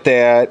look at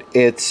that,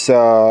 it's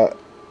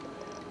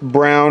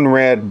brown,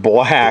 red,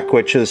 black,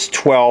 which is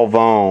 12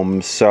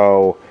 ohms.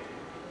 So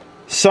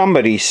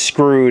somebody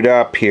screwed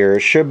up here.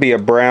 It should be a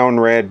brown,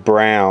 red,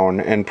 brown,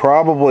 and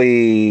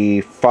probably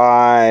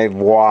 5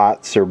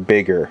 watts or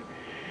bigger.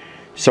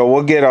 So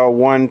we'll get a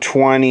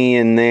 120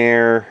 in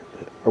there,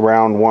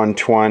 around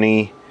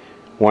 120,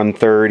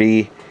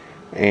 130,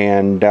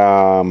 and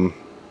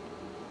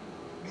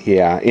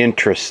yeah,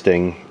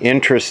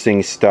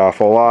 interesting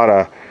stuff.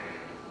 A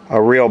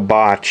real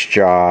botch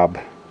job.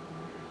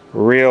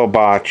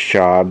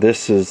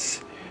 This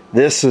is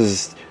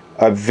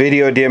a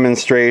video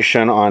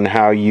demonstration on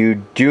how you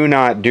do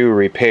not do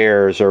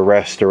repairs or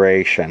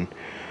restoration.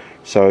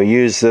 So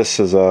use this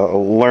as a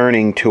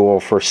learning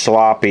tool for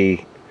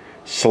sloppy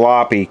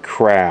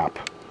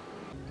crap.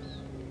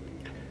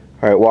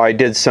 Alright, well, I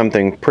did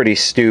something pretty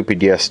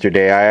stupid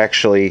yesterday. I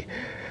actually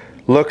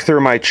looked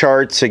through my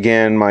charts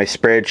again, my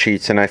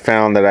spreadsheets, and I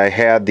found that I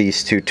had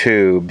these two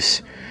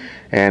tubes.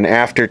 And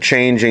after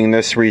changing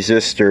this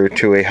resistor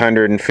to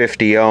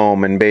 150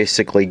 ohm and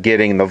basically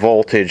getting the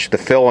voltage, the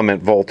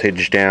filament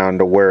voltage down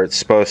to where it's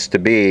supposed to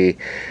be,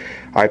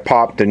 I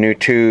popped the new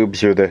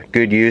tubes, or the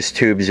good use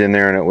tubes, in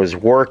there, and it was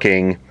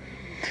working.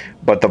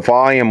 But the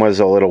volume was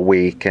a little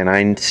weak, and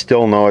I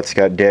still know it's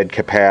got dead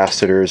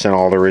capacitors and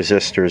all the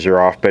resistors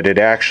are off, but it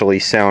actually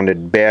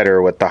sounded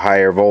better with the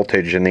higher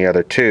voltage in the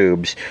other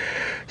tubes.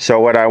 So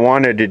what I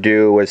wanted to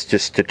do was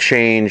just to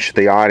change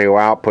the audio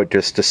output,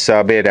 just to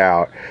sub it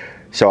out.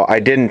 So I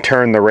didn't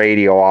turn the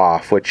radio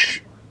off,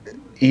 which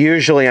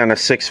usually on a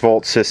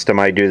 6-volt system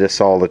I do this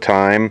all the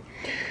time,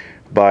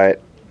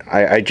 but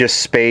I just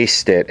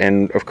spaced it.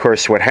 And of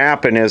course what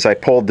happened is I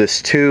pulled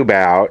this tube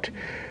out,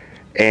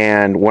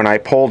 and when I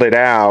pulled it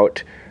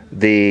out,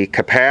 the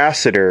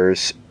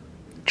capacitors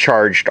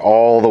charged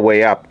all the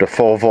way up to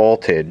full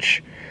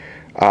voltage.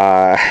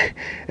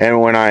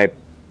 And when I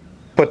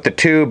put the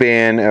tube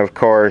in, of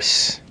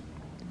course,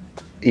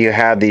 you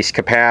had these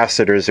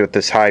capacitors with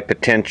this high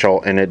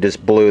potential, and it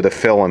just blew the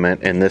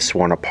filament in this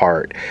one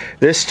apart.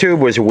 This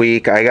tube was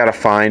weak. I gotta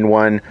find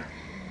one.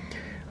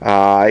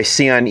 I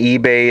see on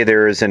eBay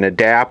there is an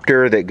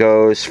adapter that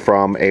goes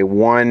from a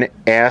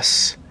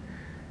 1S5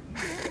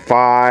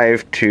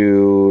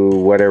 to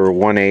whatever,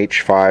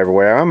 1H5 or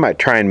whatever. I might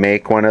try and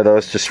make one of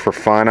those just for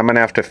fun. I'm gonna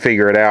have to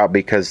figure it out,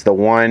 because the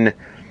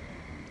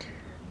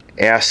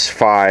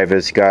 1S5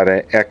 has got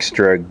an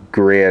extra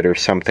grid or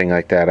something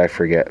like that, I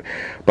forget.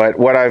 But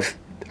what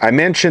I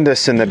mentioned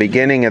this in the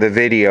beginning of the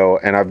video,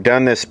 and I've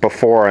done this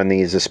before on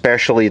these,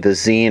 especially the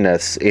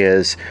Zeniths,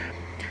 is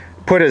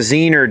put a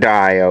Zener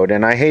diode,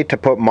 and I hate to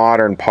put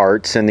modern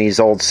parts in these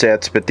old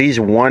sets, but these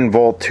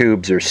 1-volt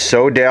tubes are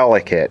so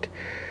delicate.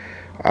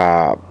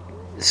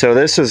 So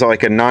this is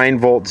like a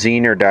 9-volt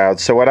Zener diode.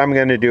 So what I'm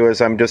going to do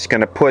is I'm just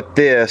going to put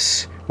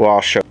this, well,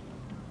 I'll show.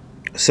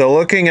 So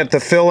looking at the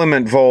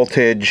filament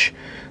voltage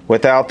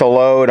without the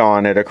load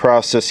on it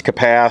across this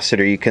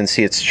capacitor, you can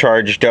see it's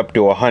charged up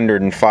to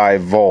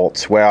 105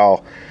 volts.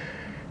 Well,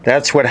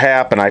 that's what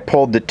happened. I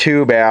pulled the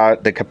tube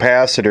out, the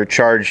capacitor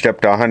charged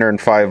up to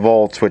 105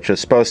 volts, which is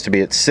supposed to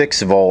be at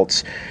 6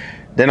 volts.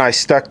 Then I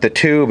stuck the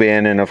tube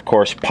in, and of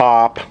course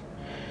pop.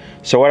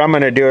 So what I'm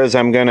going to do is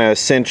I'm going to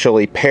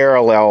essentially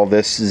parallel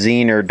this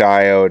Zener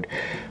diode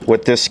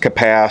with this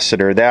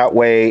capacitor. That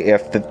way,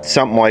 if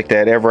something like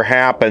that ever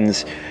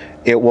happens,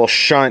 it will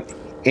shunt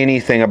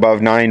anything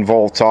above 9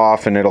 volts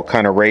off, and it'll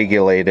kind of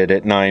regulate it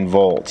at 9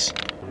 volts.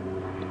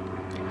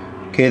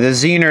 Okay, the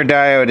Zener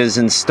diode is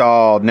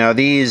installed. Now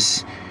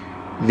these,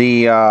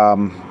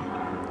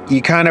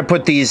 you kind of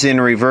put these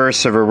in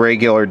reverse of a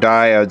regular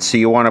diode, so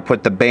you want to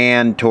put the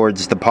band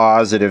towards the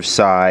positive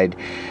side.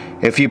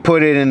 If you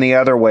put it in the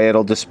other way,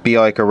 it'll just be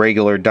like a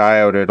regular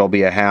diode. It'll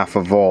be a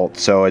 1/2 volt.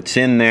 So it's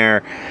in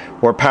there.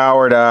 We're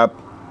powered up.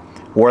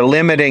 We're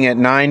limiting at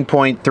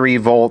 9.3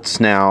 volts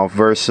now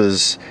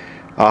versus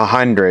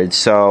 100.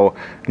 So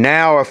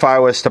now if I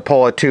was to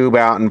pull a tube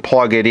out and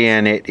plug it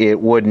in, it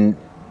wouldn't,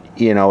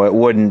 you know, it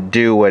wouldn't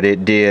do what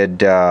it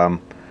did,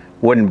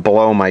 wouldn't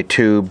blow my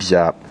tubes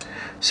up.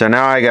 So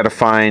now I got to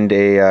find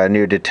a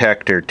new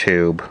detector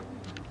tube.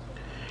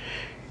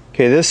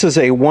 Okay, this is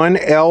a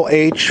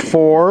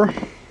 1LH4.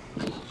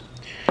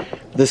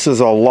 This is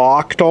a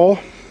Loctal,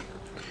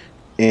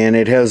 and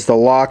it has the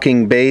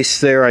locking base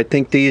there. I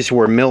think these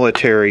were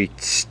military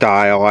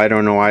style. I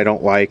don't know, I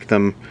don't like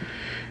them.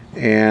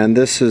 And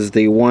this is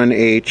the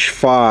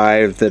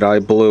 1H5 that I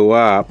blew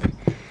up.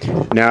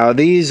 Now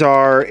these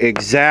are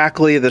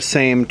exactly the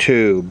same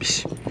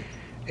tubes.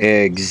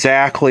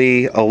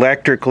 Exactly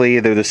electrically,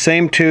 they're the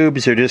same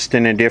tubes, they're just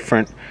in a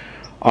different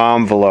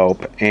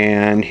envelope.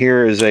 And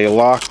here is a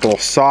Loctal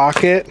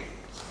socket,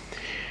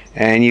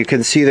 and you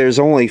can see there's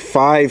only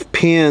 5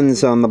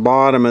 pins on the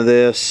bottom of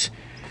this.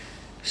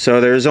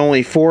 So there's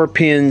only 4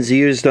 pins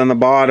used on the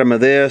bottom of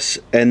this,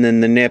 and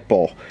then the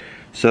nipple.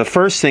 So the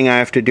first thing I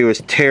have to do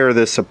is tear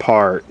this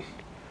apart.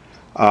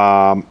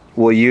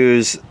 We'll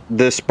use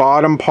this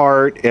bottom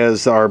part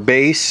as our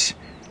base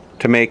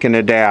to make an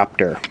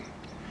adapter.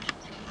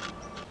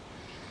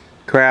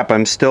 Crap,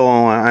 I'm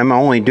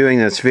only doing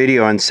this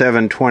video on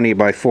 720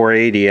 by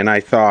 480, and I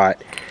thought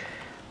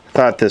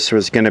this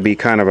was going to be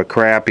kind of a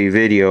crappy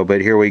video,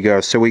 but here we go.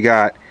 So we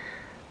got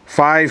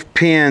 5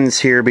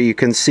 pins here, but you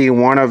can see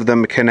one of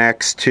them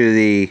connects to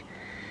the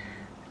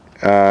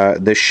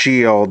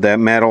shield, that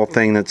metal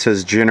thing that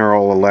says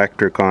General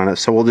Electric on it.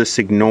 So we'll just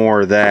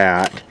ignore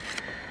that.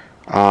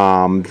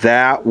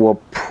 That will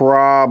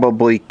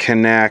probably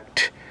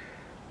connect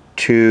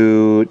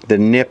to the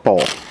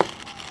nipple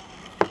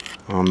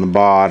on the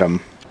bottom.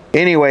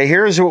 Anyway,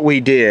 here's what we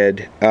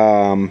did.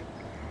 You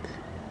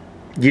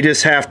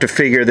just have to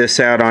figure this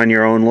out on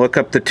your own. Look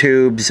up the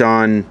tubes,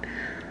 the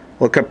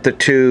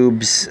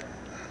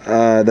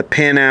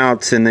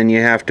pinouts, and then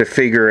you have to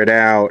figure it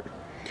out.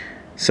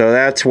 So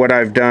that's what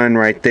I've done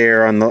right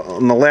there. On the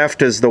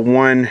left is the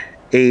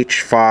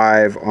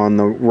 1H5, on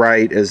the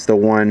right is the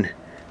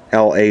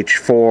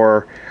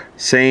 1LH4.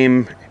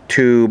 Same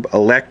tube,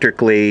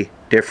 electrically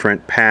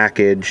different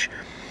package.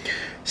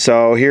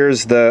 So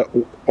here's the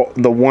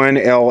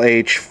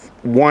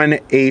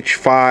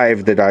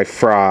 1H5 that I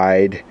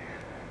fried.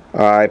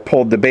 I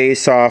pulled the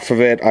base off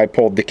of it. I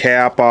pulled the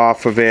cap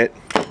off of it.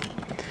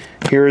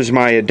 Here's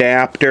my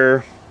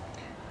adapter.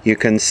 You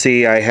can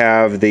see I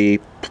have the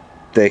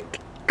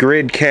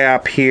grid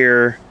cap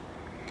here.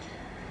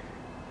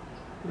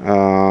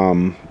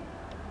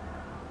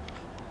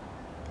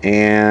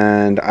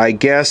 And I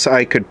guess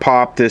I could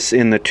pop this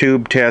in the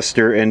tube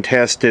tester and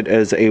test it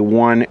as a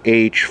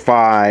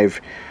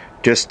 1H5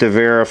 just to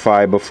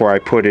verify before I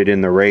put it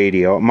in the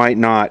radio. It might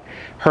not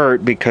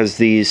hurt because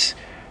these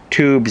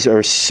tubes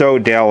are so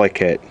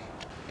delicate.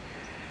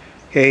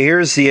 Okay,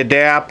 here's the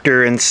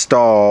adapter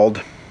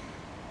installed.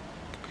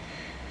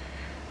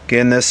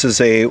 Again, this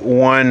is a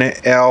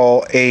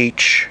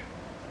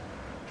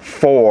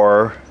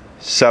 1LH4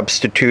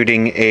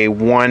 substituting a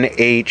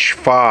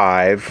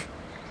 1H5.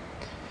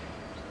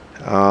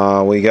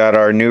 We got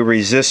our new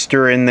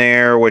resistor in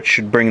there, which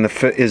should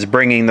is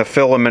bringing the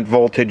filament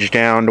voltage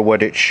down to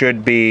what it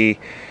should be.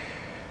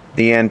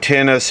 The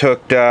antenna's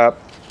hooked up,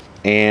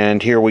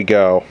 and here we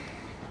go.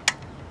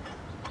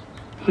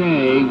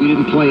 Say, we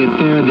didn't play it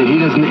fair that he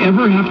doesn't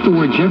ever have to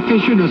worry. Jeff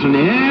Fisher doesn't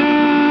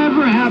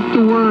ever have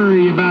to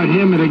worry about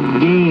him at a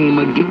game.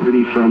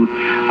 From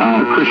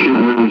Christian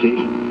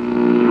organization.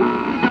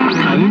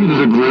 I think it is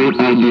a great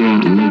idea. I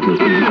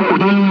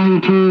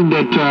turned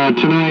that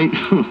tonight.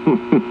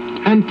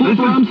 And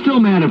Flipper, I'm still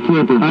mad at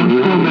Flipper. I'm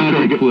still mad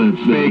at Flip.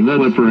 Fake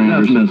Flipper.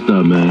 That's messed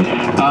up, man.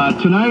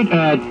 Tonight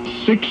at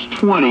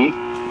 6:20,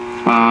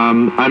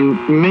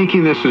 I'm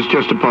making this as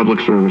just a public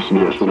service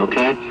announcement,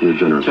 okay? You're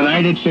generous.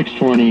 Tonight at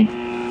 6:20,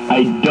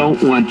 I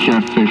don't want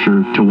Jeff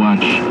Fisher to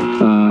watch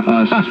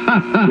us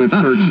with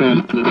Kurt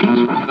Fent.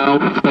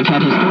 We've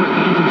had historic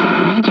gains in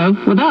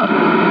Sacramento without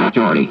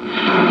majority.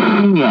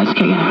 Yes,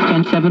 KNX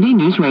 1070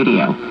 News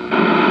Radio.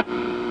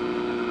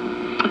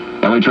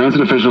 LA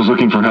Transit officials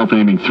looking for help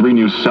naming 3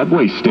 new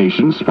subway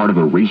stations, part of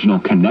a regional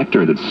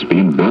connector that's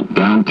being built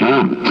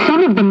downtown.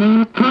 Some of the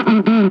names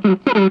currently being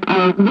considered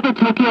are Little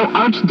Tokyo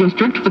Arts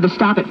District for the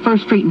stop at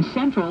 1st Street and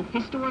Central,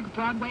 Historic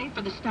Broadway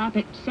for the stop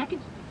at 2nd,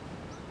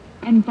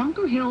 and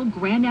Bunker Hill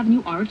Grand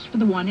Avenue Arts for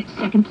the one at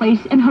 2nd Place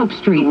and Hope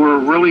Street. We're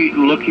really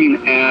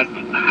looking at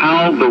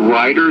how the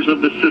riders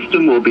of the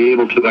system will be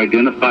able to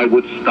identify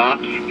which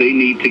stops they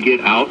need to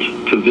get out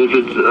to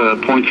visit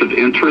points of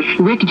interest.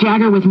 Rick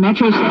Jagger with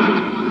Metro says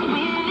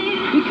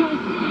it's because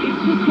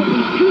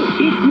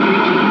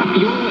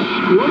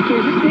Your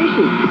favorite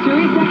station,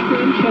 Sirius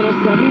XM Channel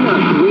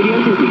 79, Radio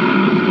Disney.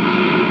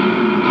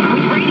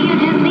 With Radio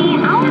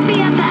Disney, our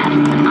BFFs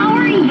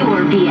are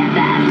your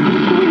BFFs.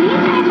 When you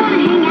guys want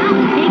to hang out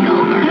and take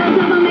over. What's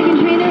up, I'm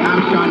Megan Trainor. I'm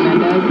Sean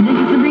Mendez. This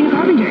is Sabrina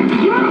Carpenter.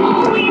 You're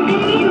always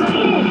being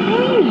invited.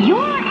 I mean, you're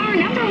our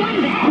number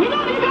one bet. You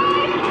know, you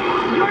guys,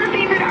 your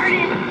favorite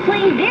artist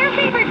playing their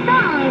favorite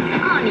songs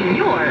on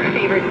your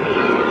favorite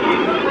station.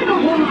 It's like a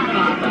whole lot of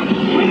awesome.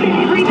 Listen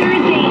every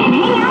Thursday and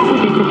hang out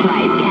with a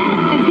surprise guest.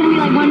 It's going to be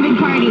like one big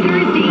party.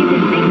 Thursdays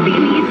at 6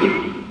 p.m. Eastern.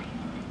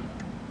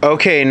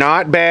 Okay,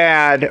 not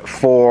bad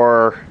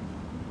for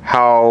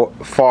how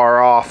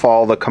far off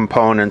all the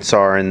components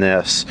are in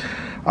this.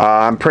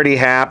 I'm pretty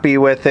happy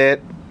with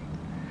it.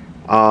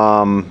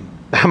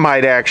 I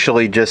might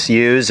actually just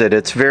use it.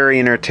 It's very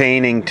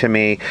entertaining to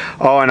me.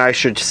 Oh, and I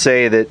should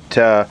say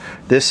that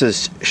this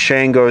is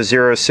Shango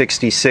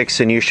 066,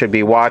 and you should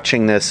be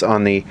watching this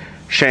on the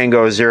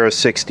Shango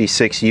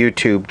 066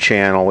 YouTube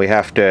channel. We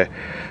have to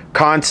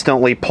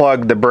constantly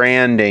plug the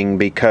branding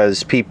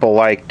because people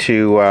like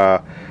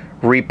to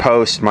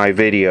repost my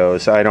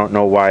videos. I don't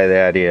know why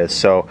that is.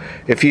 So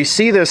if you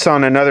see this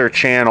on another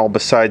channel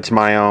besides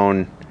my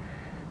own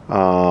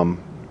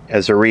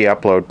as a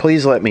re-upload,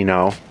 please let me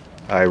know.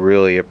 I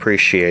really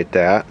appreciate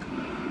that.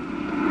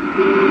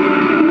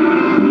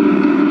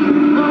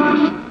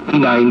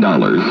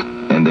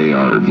 $9, and they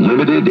are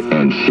limited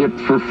and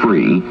shipped for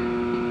free.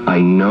 I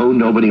know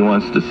nobody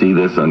wants to see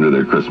this under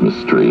their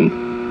Christmas tree,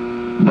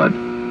 but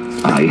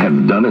I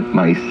have done it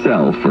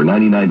myself for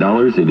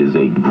 $99. It is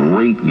a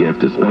great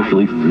gift,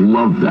 especially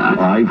love that.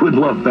 I would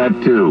love that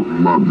too.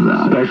 Love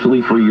that.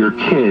 Especially for your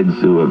kids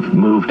who have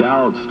moved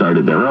out,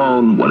 started their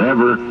own,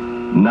 whatever.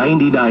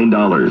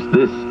 $99.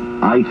 This,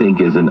 I think,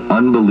 is an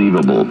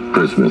unbelievable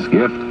Christmas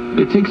gift.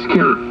 It takes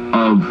care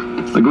of,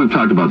 like we've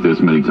talked about this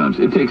many times,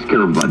 it takes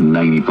care of about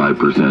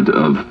 95%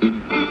 of.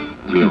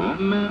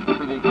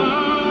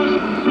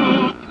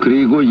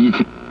 그리고 이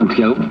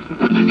어떻게 하고?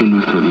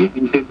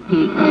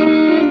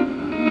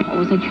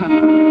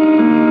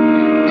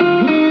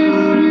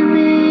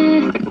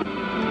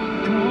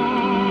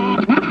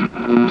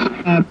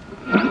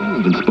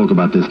 Even spoke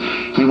about this.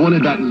 He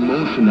wanted that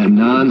motion, that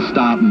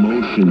non-stop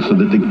motion, so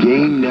that the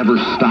game never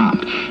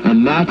stopped,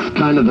 and that's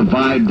kind of the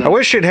vibe. I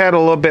wish it had a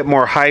little bit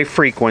more high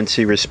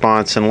frequency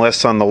response and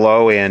less on the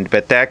low end,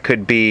 but that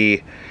could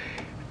be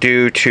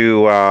due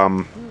to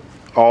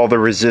all the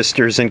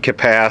resistors and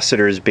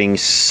capacitors being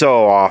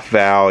so off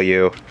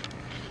value.